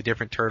and, like, the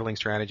different turtling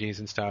strategies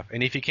and stuff.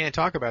 And if you can't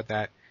talk about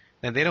that,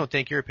 then they don't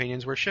think your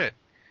opinions were shit.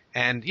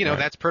 And, Right.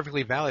 That's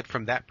perfectly valid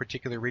from that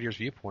particular reader's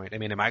viewpoint. I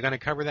mean, am I going to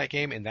cover that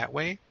game in that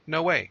way?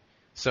 No way.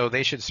 So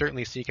they should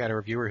certainly seek out a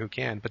reviewer who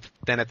can. But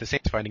then at the same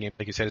time, fighting game,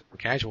 like you said, is more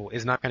casual,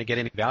 is not going to get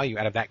any value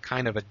out of that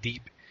kind of a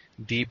deep,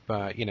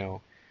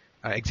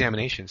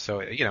 examination.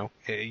 So,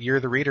 you're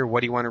the reader.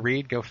 What do you want to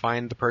read? Go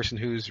find the person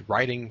who's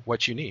writing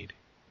what you need.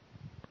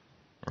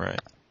 Right.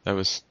 That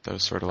was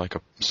sort of like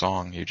a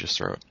song you just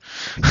wrote.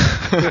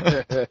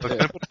 Let's put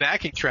a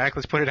backing track.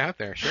 Let's put it out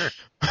there. Sure.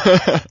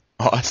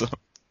 Awesome.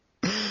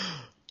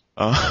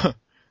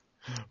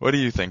 What do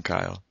you think,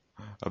 Kyle,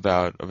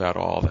 about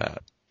all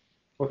that?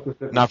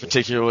 Not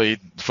particularly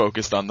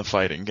focused on the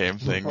fighting game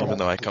thing, even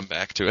though I come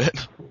back to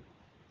it.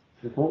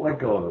 Just won't let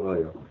go of it, will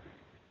you?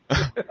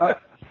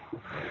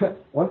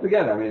 Once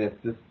again, I mean,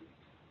 it's just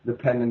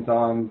dependent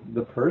on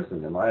the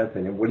person, in my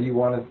opinion. What do you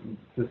want us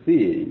to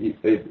see?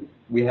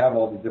 We have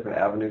all these different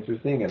avenues for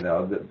seeing it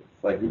now.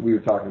 Like we were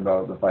talking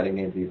about the fighting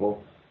game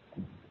people.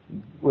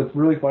 What's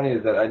really funny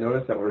is that I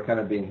noticed that we're kind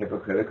of being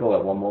hypocritical.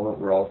 At one moment,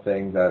 we're all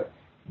saying that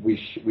we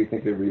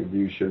think the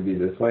review should be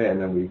this way,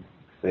 and then we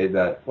say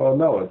that, well,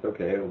 no, it's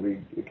okay.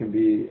 It can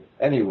be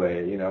any way.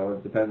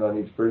 It depends on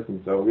each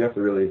person. So we have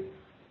to really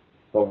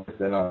focus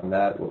in on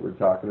that, what we're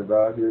talking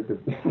about here.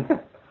 Cause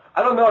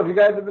I don't know if you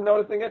guys have been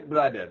noticing it, but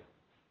I did.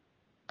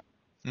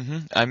 Mm-hmm.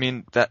 I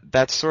mean,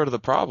 that's sort of the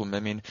problem. I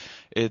mean,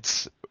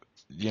 it's,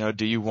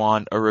 do you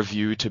want a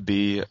review to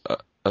be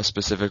a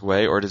specific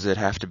way, or does it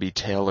have to be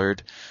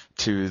tailored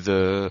to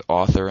the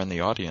author and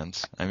the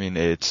audience? I mean,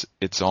 it's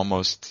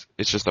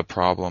just a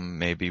problem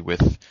maybe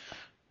with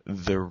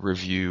the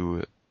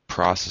review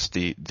process,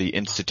 the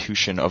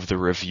institution of the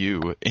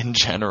review in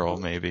general,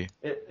 maybe.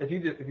 If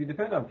you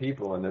depend on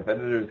people, and if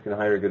editors can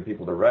hire good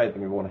people to write,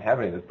 then we won't have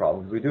any of this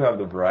problem, because we do have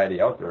the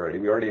variety out there already.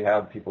 We already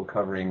have people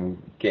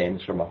covering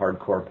games from a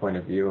hardcore point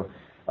of view.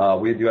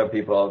 We do have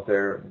people out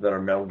there that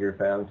are Metal Gear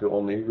fans who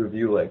only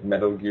review like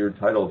Metal Gear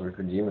titles or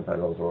Kojima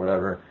titles or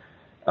whatever.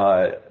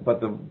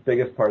 But the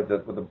biggest part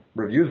with the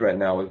reviews right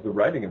now is the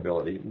writing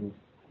ability.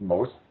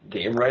 Most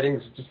game writing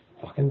is just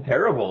fucking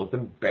terrible. It's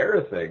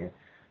embarrassing.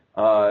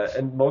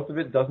 And most of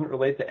it doesn't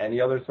relate to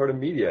any other sort of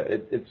media.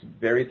 It's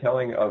very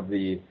telling of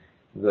the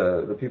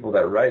people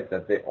that write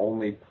that they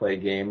only play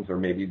games or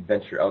maybe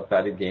venture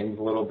outside of games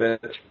a little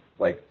bit,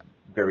 like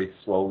very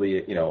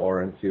slowly,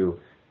 or into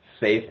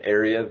safe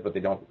areas, but they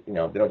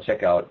don't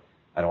check out,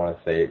 I don't want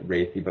to say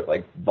racy, but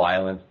like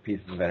violent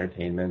pieces of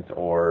entertainment,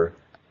 or,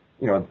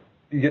 you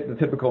get the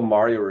typical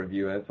Mario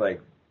review and it's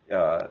like,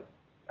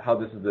 how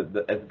this is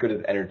as good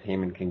as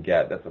entertainment can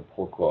get. That's a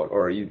pull quote.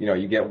 Or,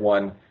 you get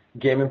one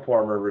Game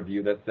Informer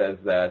review that says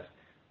that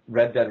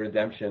Red Dead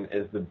Redemption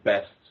is the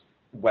best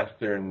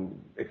Western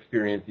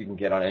experience you can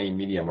get on any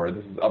medium, or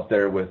this is up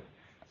there with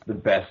the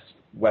best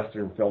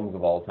Western films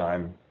of all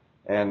time.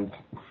 And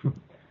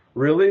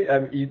really,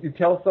 you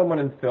tell someone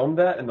in film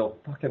that, and they'll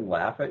fucking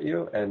laugh at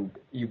you, and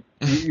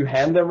you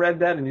hand them Red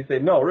Dead, and you say,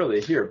 no,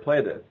 really, here,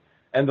 play this.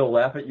 And they'll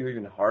laugh at you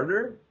even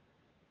harder.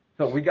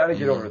 So we got to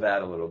get over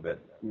that a little bit.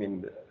 I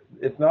mean,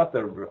 it's not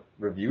the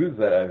reviews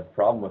that I have a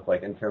problem with,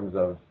 like, in terms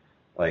of,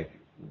 like,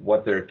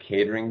 what they're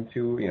catering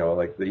to,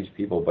 like, each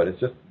people, but it's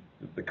just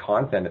the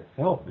content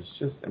itself is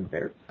just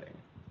embarrassing.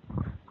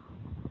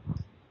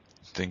 I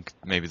think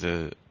maybe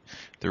the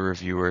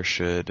reviewer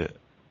should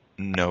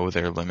know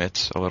their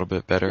limits a little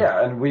bit better.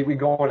 Yeah, and we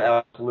go on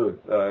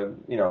absolute.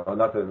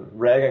 Not to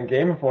rag on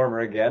Game Informer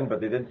again, but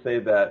they did say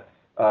that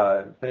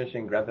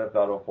finishing Grand Theft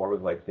Auto 4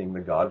 was like seeing The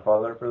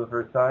Godfather for the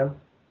first time.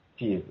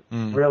 Jeez,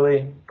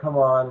 really? Come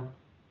on.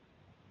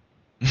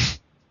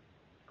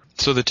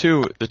 So the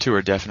two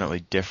are definitely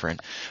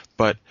different,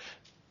 but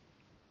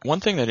one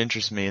thing that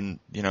interests me, and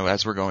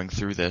as we're going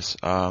through this,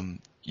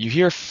 you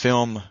hear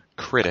film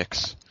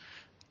critics,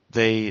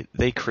 they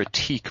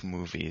critique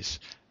movies,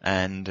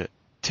 and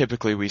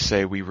typically we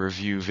say we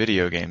review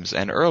video games.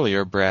 And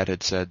earlier Brad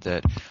had said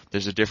that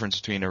there's a difference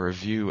between a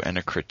review and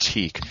a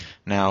critique.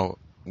 Now,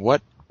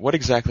 what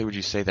exactly would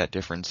you say that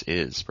difference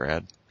is,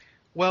 Brad?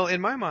 Well, in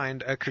my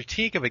mind, a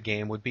critique of a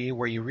game would be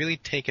where you really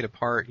take it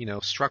apart,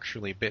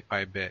 structurally, bit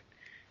by bit.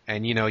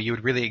 And, you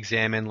would really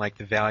examine, like,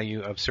 the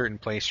value of certain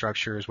play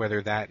structures,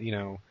 whether that,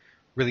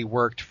 really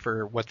worked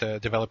for what the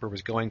developer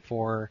was going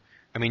for.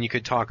 I mean, you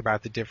could talk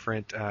about the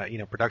different,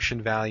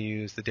 production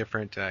values, the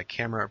different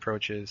camera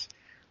approaches,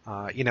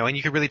 and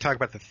you could really talk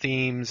about the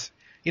themes.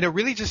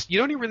 Really just, you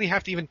don't really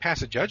have to even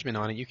pass a judgment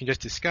on it. You can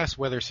just discuss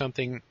whether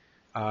something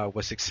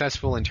was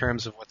successful in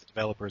terms of what the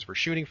developers were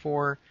shooting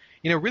for.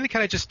 Really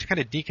kind of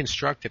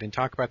deconstruct it and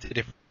talk about the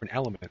different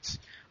elements,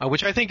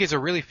 which I think is a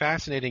really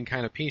fascinating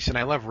kind of piece, and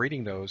I love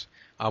reading those.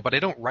 But I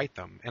don't write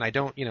them, and I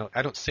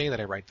don't say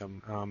that I write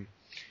them.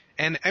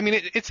 And I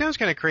mean, it sounds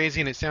kind of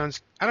crazy, and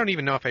I don't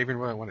even know if I even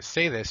really want to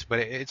say this, but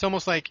it's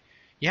almost like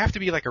you have to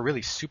be like a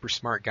really super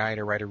smart guy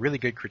to write a really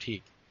good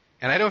critique.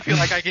 And I don't feel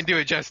like I can do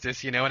it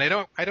justice, and I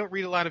don't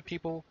read a lot of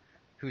people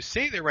who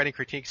say they're writing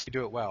critiques to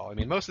do it well. I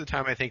mean, most of the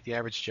time I think the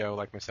average Joe,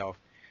 like myself,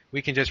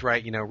 we can just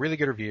write, really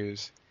good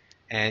reviews,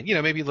 and,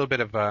 maybe a little bit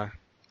of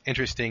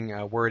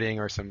interesting wording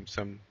or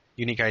some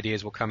unique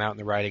ideas will come out in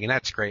the writing, and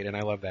that's great, and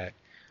I love that.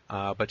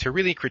 But to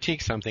really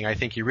critique something, I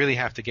think you really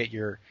have to get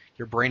your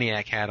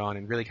brainiac hat on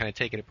and really kind of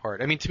take it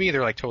apart. I mean, to me,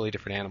 they're like totally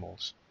different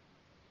animals.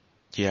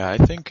 Yeah, I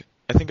think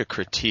a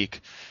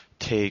critique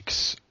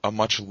takes a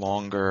much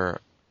longer,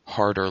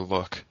 harder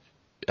look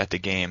at the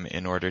game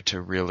in order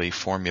to really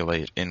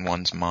formulate in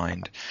one's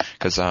mind.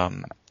 Because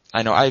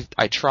I know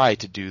I try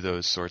to do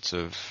those sorts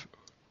of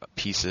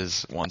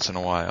pieces once in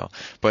a while,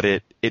 but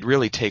it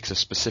really takes a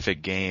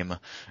specific game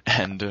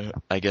and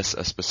I guess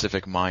a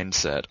specific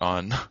mindset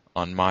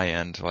on my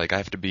end. Like I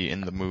have to be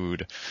in the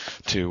mood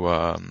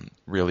to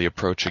really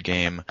approach a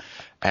game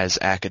as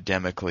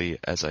academically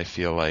as I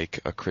feel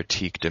like a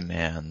critique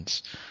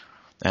demands.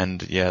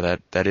 And yeah,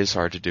 that is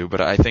hard to do,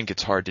 but I think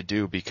it's hard to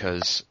do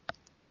because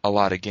a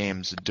lot of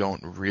games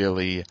don't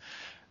really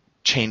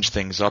change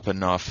things up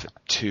enough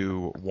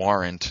to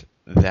warrant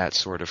that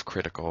sort of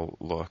critical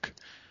look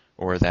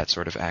or that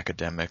sort of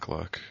academic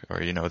look or,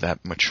 that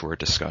mature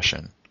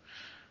discussion.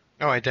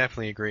 Oh, I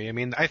definitely agree. I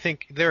mean, I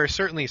think there are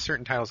certainly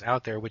certain titles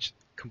out there which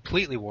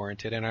completely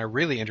warranted and are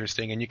really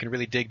interesting and you can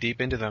really dig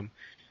deep into them.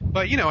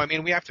 But, I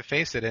mean, we have to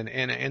face it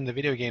in the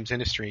video games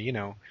industry,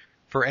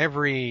 for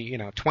every,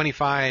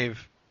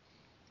 25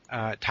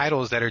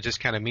 titles that are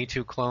just kind of Me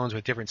Too clones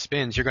with different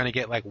spins, you're going to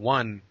get like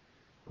one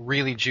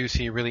really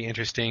juicy, really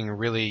interesting,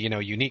 really,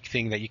 unique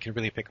thing that you can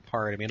really pick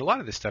apart. I mean, a lot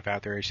of this stuff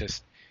out there is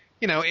just,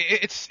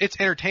 it's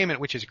entertainment,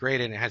 which is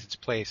great and it has its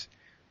place,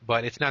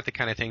 but it's not the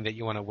kind of thing that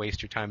you want to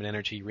waste your time and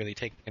energy really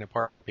taking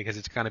apart because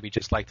it's going to be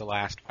just like the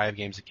last 5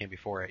 games that came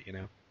before it,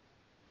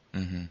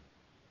 Mm-hmm.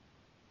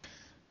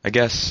 I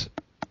guess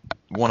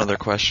one other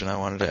question I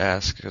wanted to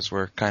ask, because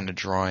we're kind of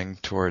drawing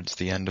towards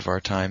the end of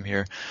our time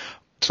here,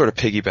 sort of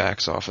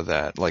piggybacks off of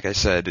that. Like I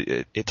said,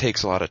 it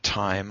takes a lot of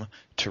time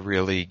to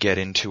really get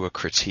into a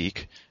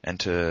critique and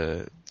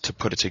to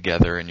put it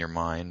together in your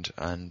mind.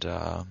 And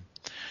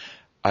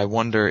I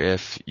wonder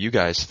if you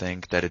guys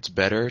think that it's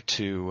better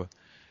to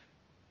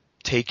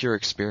take your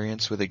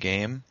experience with a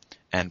game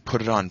and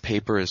put it on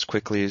paper as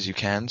quickly as you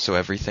can so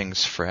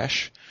everything's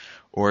fresh,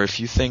 or if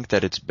you think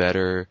that it's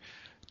better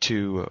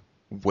to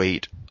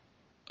wait,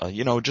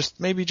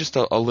 just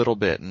a little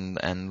bit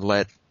and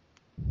let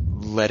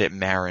it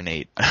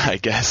marinate, I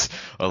guess,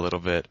 a little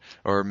bit,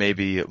 or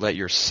maybe let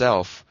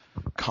yourself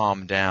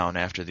calm down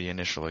after the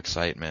initial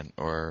excitement,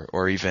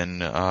 or even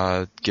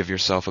give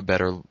yourself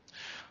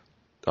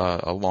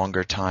a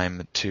longer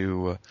time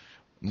to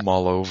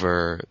mull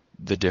over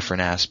the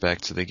different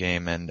aspects of the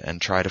game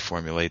and try to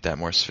formulate that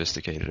more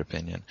sophisticated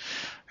opinion.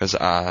 Because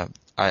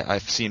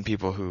I've seen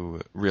people who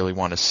really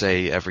want to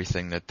say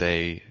everything that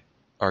they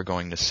are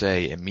going to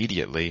say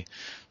immediately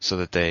so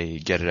that they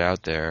get it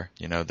out there.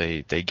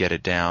 They get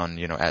it down,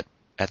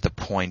 at the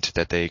point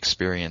that they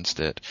experienced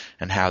it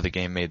and how the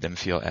game made them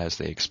feel as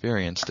they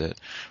experienced it.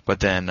 But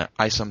then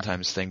I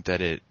sometimes think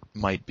that it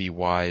might be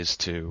wise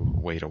to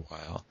wait a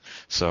while.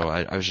 So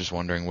I was just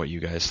wondering what you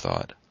guys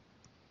thought.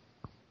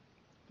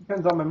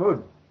 Depends on my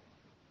mood.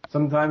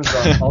 Sometimes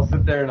I'll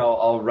sit there and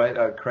I'll write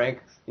a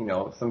crank,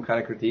 some kind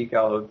of critique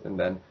out, and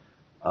then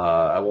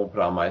I won't put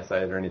it on my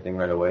site or anything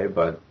right away,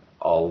 but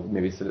I'll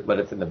maybe let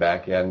it sit in the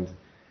back end,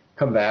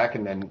 come back,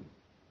 and then,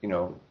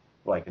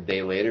 like a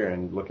day later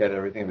and look at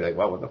everything and be like,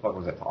 wow, what the fuck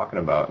was I talking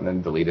about? And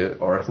then delete it,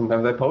 or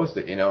sometimes I post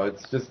it.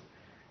 It's just,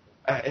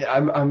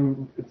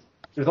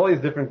 there's all these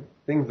different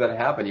things that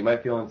happen. You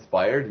might feel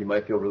inspired, you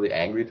might feel really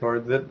angry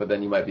towards it, but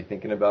then you might be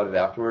thinking about it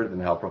afterwards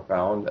and how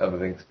profound of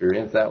an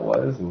experience that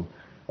was. And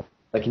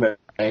like you might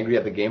be angry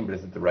at the game, but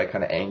is it the right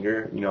kind of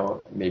anger?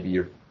 Maybe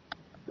you're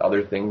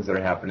other things that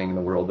are happening in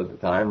the world at the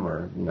time,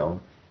 or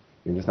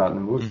you're just not in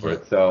the mood for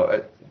it. So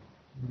it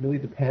really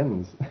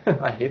depends.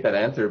 I hate that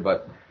answer,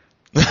 but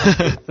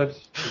it's such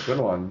a good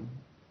one.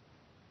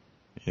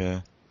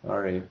 Yeah.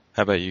 Sorry.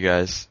 How about you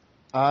guys?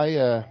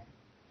 I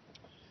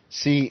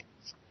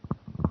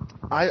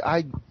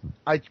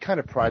kind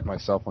of pride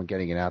myself on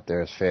getting it out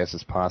there as fast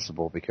as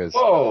possible because.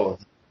 Whoa,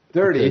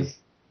 dirty.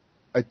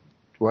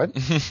 What?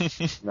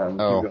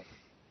 No.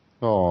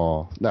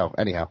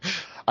 Anyhow,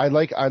 I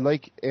like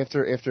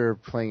after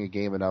playing a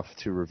game enough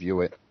to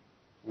review it.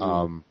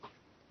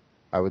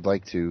 I would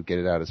like to get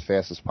it out as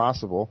fast as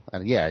possible,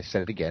 and yeah, I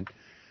said it again,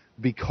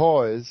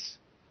 because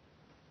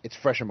it's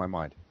fresh in my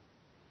mind,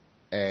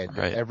 and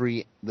right.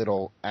 Every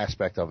little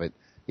aspect of it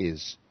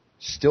is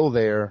still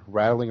there,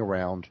 rattling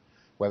around,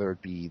 whether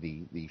it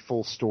be the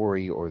full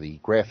story or the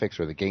graphics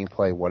or the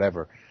gameplay,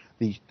 whatever.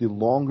 The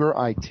longer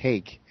I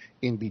take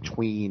in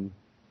between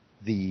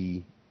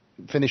the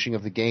finishing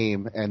of the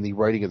game and the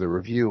writing of the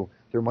review,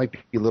 there might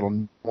be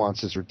little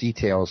nuances or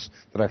details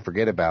that I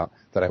forget about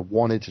that I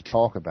wanted to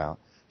talk about.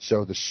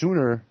 So the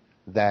sooner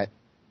that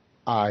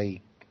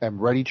I am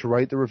ready to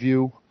write the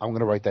review, I'm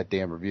going to write that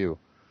damn review.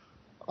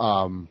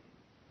 I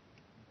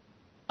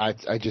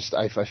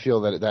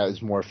feel that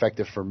is more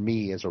effective for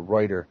me as a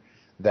writer,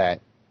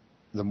 that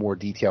the more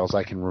details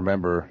I can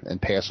remember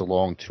and pass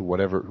along to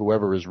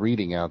whoever is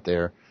reading out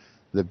there,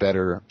 the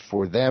better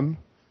for them,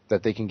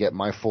 that they can get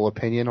my full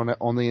opinion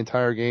on the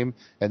entire game,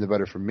 and the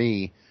better for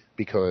me,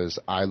 because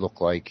I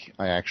look like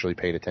I actually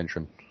paid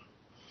attention.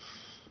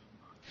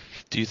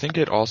 Do you think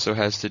it also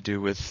has to do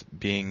with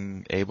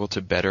being able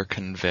to better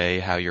convey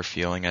how you're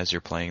feeling as you're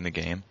playing the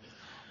game?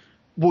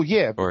 Well,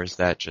 yeah. Or is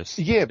that just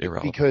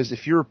irrelevant? Because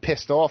if you're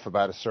pissed off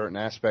about a certain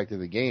aspect of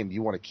the game,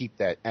 you want to keep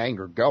that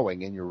anger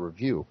going in your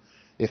review.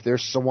 if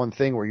there's some one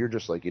thing where you're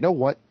just like, you know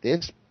what,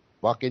 this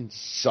fucking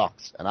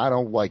sucks and I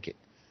don't like it.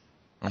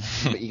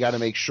 But you got to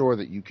make sure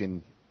that you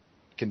can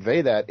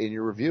convey that in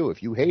your review.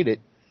 If you hate it,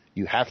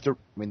 you have to.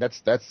 I mean, that's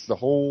the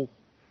whole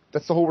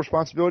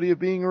responsibility of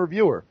being a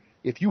reviewer.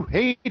 If you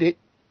hate it,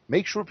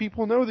 make sure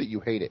people know that you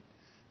hate it.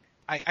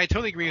 I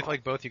totally agree with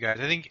like both you guys.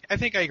 I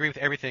think I agree with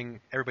everything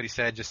everybody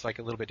said, just like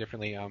a little bit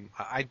differently.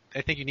 I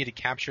think you need to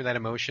capture that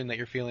emotion that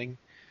you're feeling.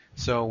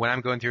 So when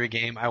I'm going through a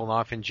game, I will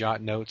often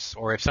jot notes,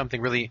 or if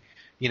something really,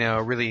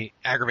 really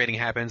aggravating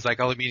happens, like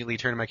I'll immediately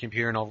turn to my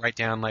computer and I'll write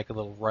down like a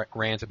little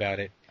rant about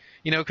it.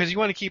 Because you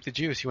want to keep the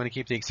juice, you want to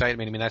keep the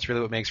excitement. I mean, that's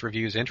really what makes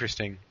reviews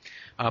interesting.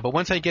 But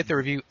once I get the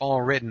review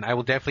all written, I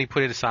will definitely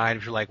put it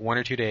aside for like 1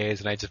 or 2 days,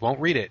 and I just won't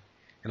read it,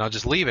 and I'll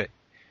just leave it,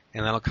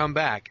 and then I'll come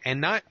back,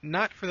 and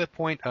not for the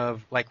point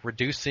of like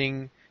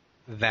reducing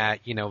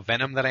that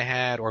venom that I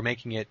had or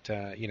making it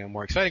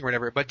more exciting or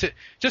whatever, but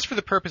just for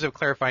the purpose of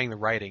clarifying the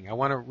writing. I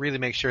want to really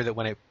make sure that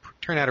when I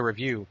turn out a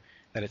review,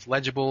 that it's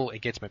legible,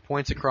 it gets my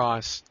points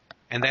across,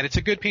 and that it's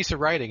a good piece of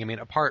writing. I mean,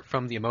 apart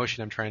from the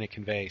emotion I'm trying to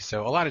convey.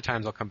 So a lot of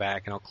times I'll come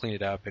back and I'll clean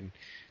it up and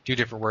do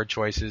different word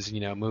choices,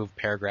 move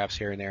paragraphs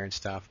here and there and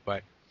stuff.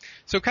 But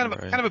so kind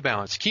of a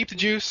balance. Keep the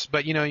juice,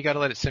 but you got to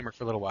let it simmer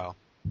for a little while.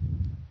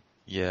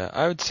 Yeah,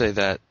 I would say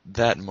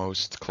that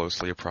most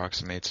closely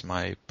approximates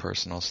my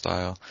personal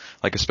style.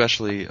 Like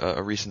especially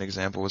a recent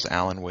example was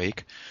Alan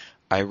Wake.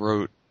 I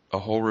wrote a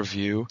whole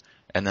review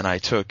and then I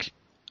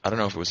don't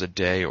know if it was a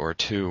day or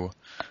two,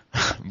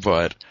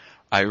 but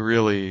I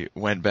really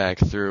went back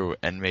through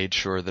and made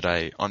sure that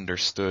I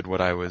understood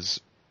what I was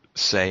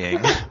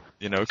saying,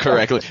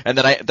 correctly, and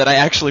that I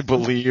actually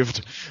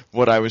believed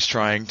what I was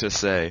trying to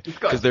say.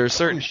 Because there are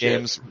certain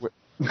games,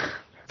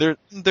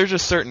 there's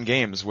just certain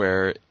games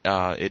where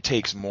it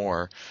takes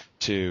more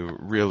to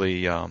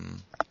really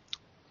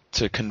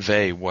to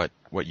convey what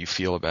you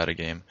feel about a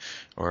game,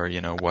 or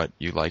what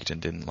you liked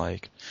and didn't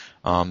like.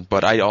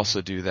 But I also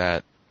do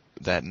that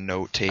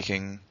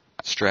note-taking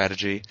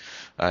strategy.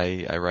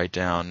 I write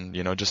down,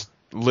 just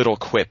little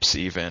quips,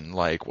 even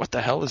like, what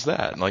the hell is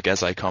that? Like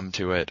as I come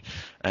to it,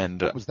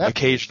 and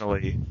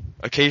occasionally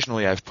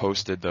I've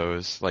posted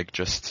those, like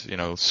just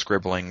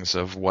scribblings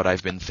of what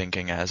I've been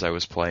thinking as I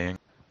was playing.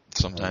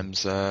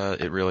 Sometimes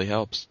it really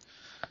helps.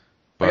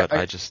 But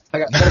I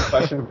got a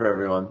question for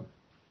everyone.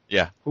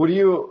 Yeah. Who do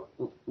you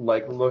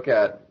look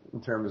at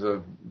in terms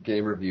of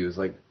game reviews,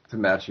 like to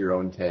match your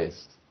own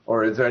taste?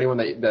 Or is there anyone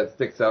that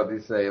sticks out that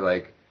you say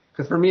like?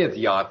 Because for me, it's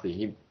Yahtzee.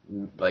 He,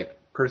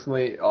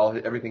 personally,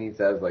 everything he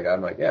says,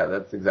 I'm like, yeah,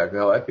 that's exactly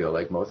how I feel.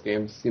 Like, most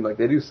games seem like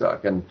they do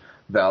suck, and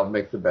Valve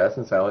makes the best,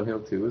 and Silent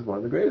Hill 2 is one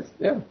of the greatest.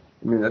 Yeah.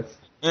 I mean, that's...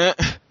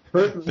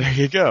 There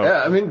you go.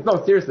 Yeah, I mean,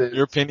 no, seriously.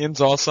 Your opinion's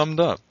all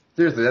summed up.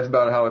 Seriously, that's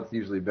about how it's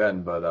usually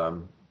been, but,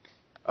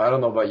 I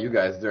don't know about you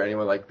guys. Is there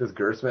anyone does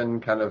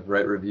Gersman kind of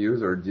write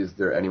reviews, or is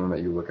there anyone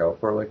that you look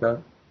out for like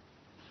that?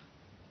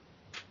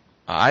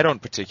 I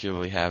don't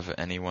particularly have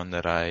anyone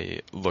that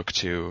I look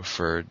to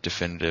for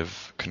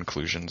definitive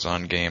conclusions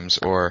on games,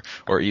 or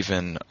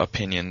even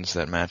opinions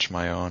that match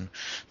my own,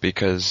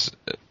 because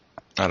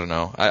I don't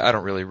know. I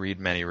don't really read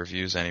many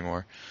reviews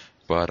anymore,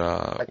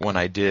 but when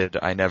I did,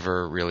 I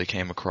never really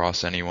came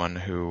across anyone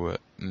who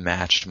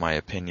matched my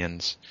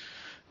opinions.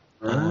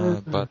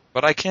 But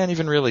I can't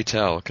even really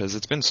tell because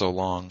it's been so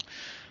long.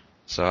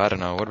 So I don't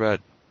know. What about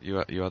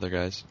you other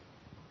guys?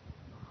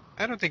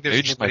 I don't think there's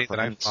anybody that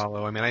I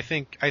follow. I mean, I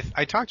think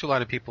I talk to a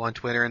lot of people on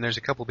Twitter, and there's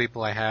a couple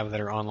people I have that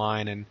are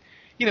online, and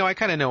I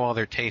kind of know all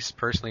their tastes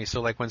personally.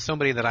 So like when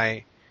somebody that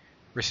I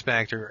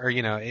respect, or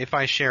if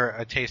I share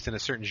a taste in a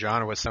certain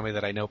genre with somebody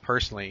that I know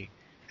personally,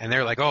 and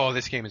they're like, oh,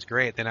 this game is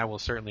great, then I will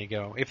certainly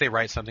go. If they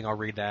write something, I'll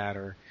read that,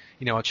 or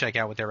I'll check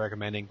out what they're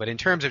recommending. But in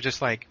terms of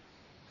just like,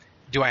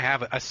 do I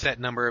have a set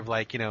number of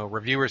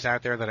reviewers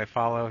out there that I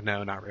follow?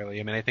 No, not really.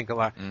 I mean, I think a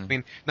lot. I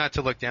mean, not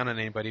to look down on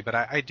anybody, but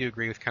I do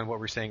agree with kind of what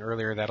we were saying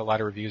earlier, that a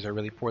lot of reviews are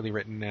really poorly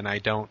written, and I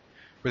don't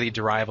really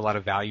derive a lot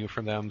of value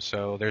from them.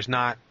 So there's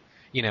not,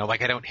 I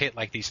don't hit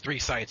like these 3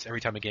 sites every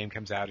time a game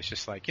comes out. It's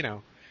just like,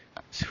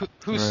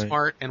 who's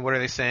smart and what are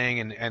they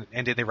saying,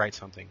 and did they write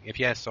something? If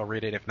yes, I'll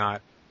read it. If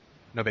not,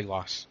 no big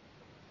loss.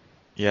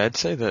 Yeah, I'd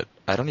say that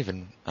I don't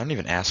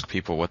even ask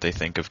people what they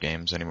think of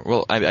games anymore.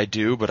 Well, I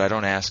do, but I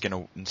don't ask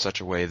in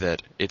such a way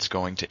that it's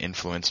going to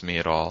influence me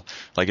at all.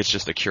 Like, it's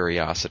just a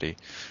curiosity.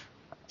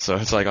 So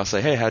it's like I'll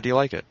say, "Hey, how do you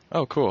like it?"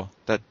 "Oh, cool."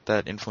 That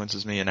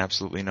influences me in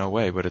absolutely no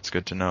way, but it's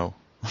good to know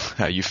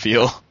how you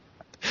feel.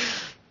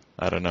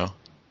 I don't know.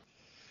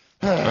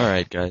 All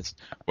right, guys.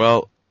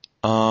 Well,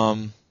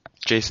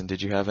 Jason,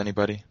 did you have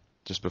anybody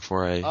just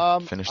before I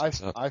finish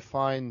this up? I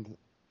find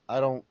I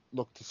don't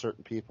look to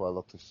certain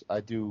people.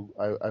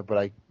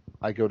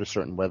 I go to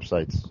certain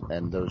websites,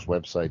 and those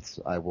websites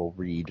I will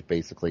read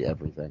basically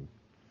everything.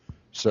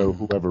 So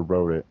whoever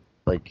wrote it,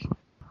 like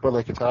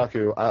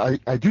Kotaku,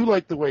 I do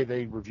like the way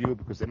they review it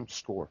because they don't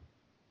score,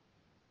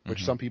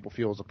 which some people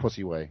feel is a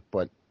pussy way,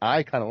 but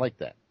I kind of like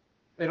that.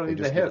 They don't need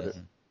the hits.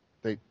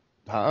 They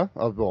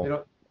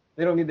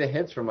don't need the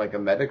hits from like a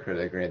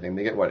Metacritic or anything.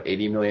 They get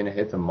 80 million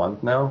hits a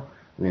month now.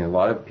 I mean, a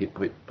lot of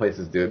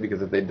places do it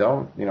because if they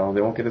don't, they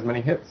won't get as many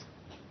hits.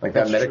 Like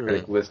that That's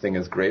Metacritic true. listing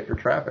is great for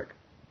traffic.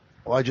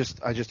 Well, I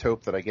just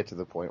hope that I get to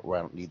the point where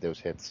I don't need those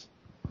hits.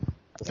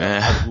 Eh.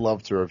 I would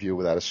love to review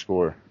without a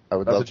score. I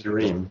would That's love a to do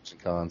dream. pros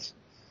and cons.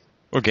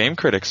 Well, Game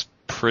Critics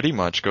pretty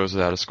much goes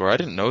without a score. I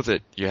didn't know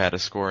that you had a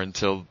score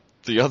until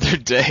the other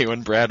day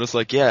when Brad was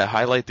like, yeah,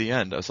 highlight the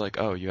end. I was like,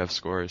 oh, you have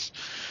scores.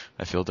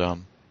 I feel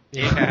dumb.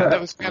 Yeah, that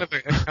was kind of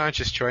a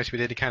conscious choice we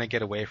did to kind of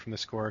get away from the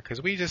score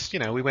because we just,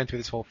 we went through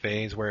this whole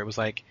phase where it was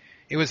like,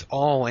 it was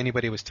all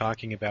anybody was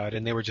talking about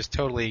and they were just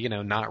totally,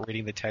 not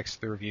reading the text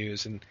of the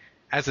reviews. And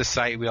as a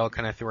site, we all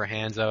kind of threw our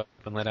hands up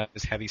and let out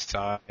this heavy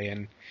sigh.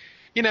 And,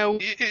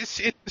 it's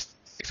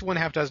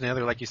 1/2 dozen the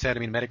other, like you said. I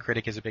mean,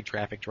 Metacritic is a big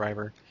traffic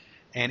driver.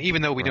 And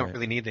even though we don't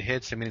really need the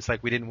hits, I mean, it's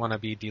like we didn't want to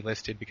be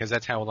delisted because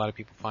that's how a lot of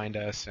people find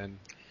us. And,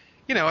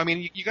 I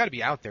mean, you got to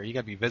be out there. You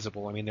got to be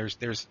visible. I mean,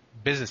 there's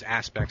business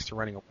aspects to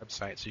running a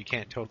website, so you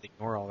can't totally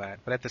ignore all that.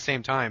 But at the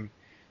same time,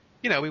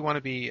 we want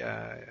to be,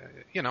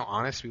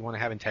 honest. We want to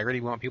have integrity.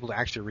 We want people to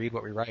actually read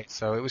what we write.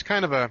 So it was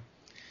kind of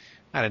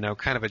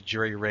a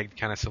jury-rigged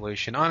kind of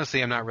solution.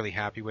 Honestly, I'm not really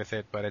happy with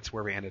it, but it's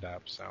where we ended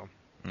up. So.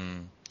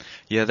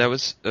 Yeah, that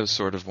was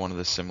sort of one of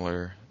the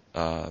similar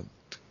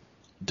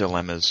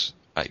dilemmas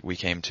we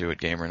came to at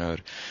GamerNode.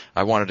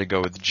 I wanted to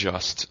go with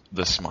just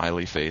the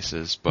smiley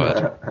faces,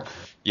 but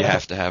you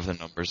have to have the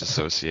numbers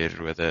associated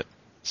with it.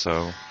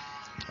 So,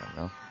 I don't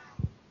know.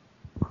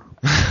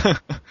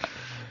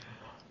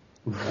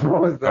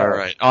 What was that? All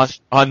right.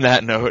 On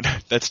that note,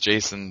 that's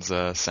Jason's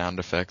sound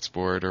effects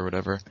board or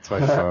whatever. It's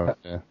my phone.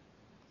 Yeah.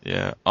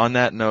 Yeah. On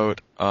that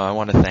note, I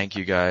want to thank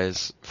you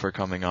guys for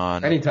coming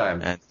on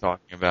Anytime. and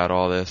talking about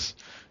all this.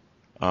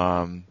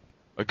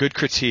 A good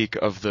critique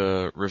of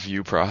the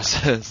review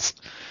process.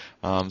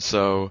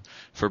 So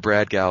for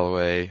Brad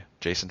Galloway,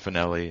 Jason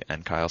Finelli,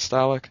 and Kyle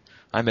Stalick,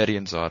 I'm Eddie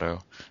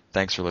Inzauto.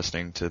 Thanks for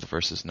listening to the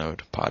Versus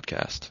Node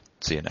podcast.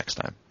 See you next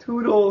time.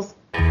 Toodles.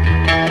 Come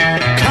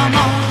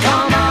on,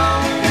 come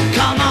on,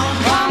 come on.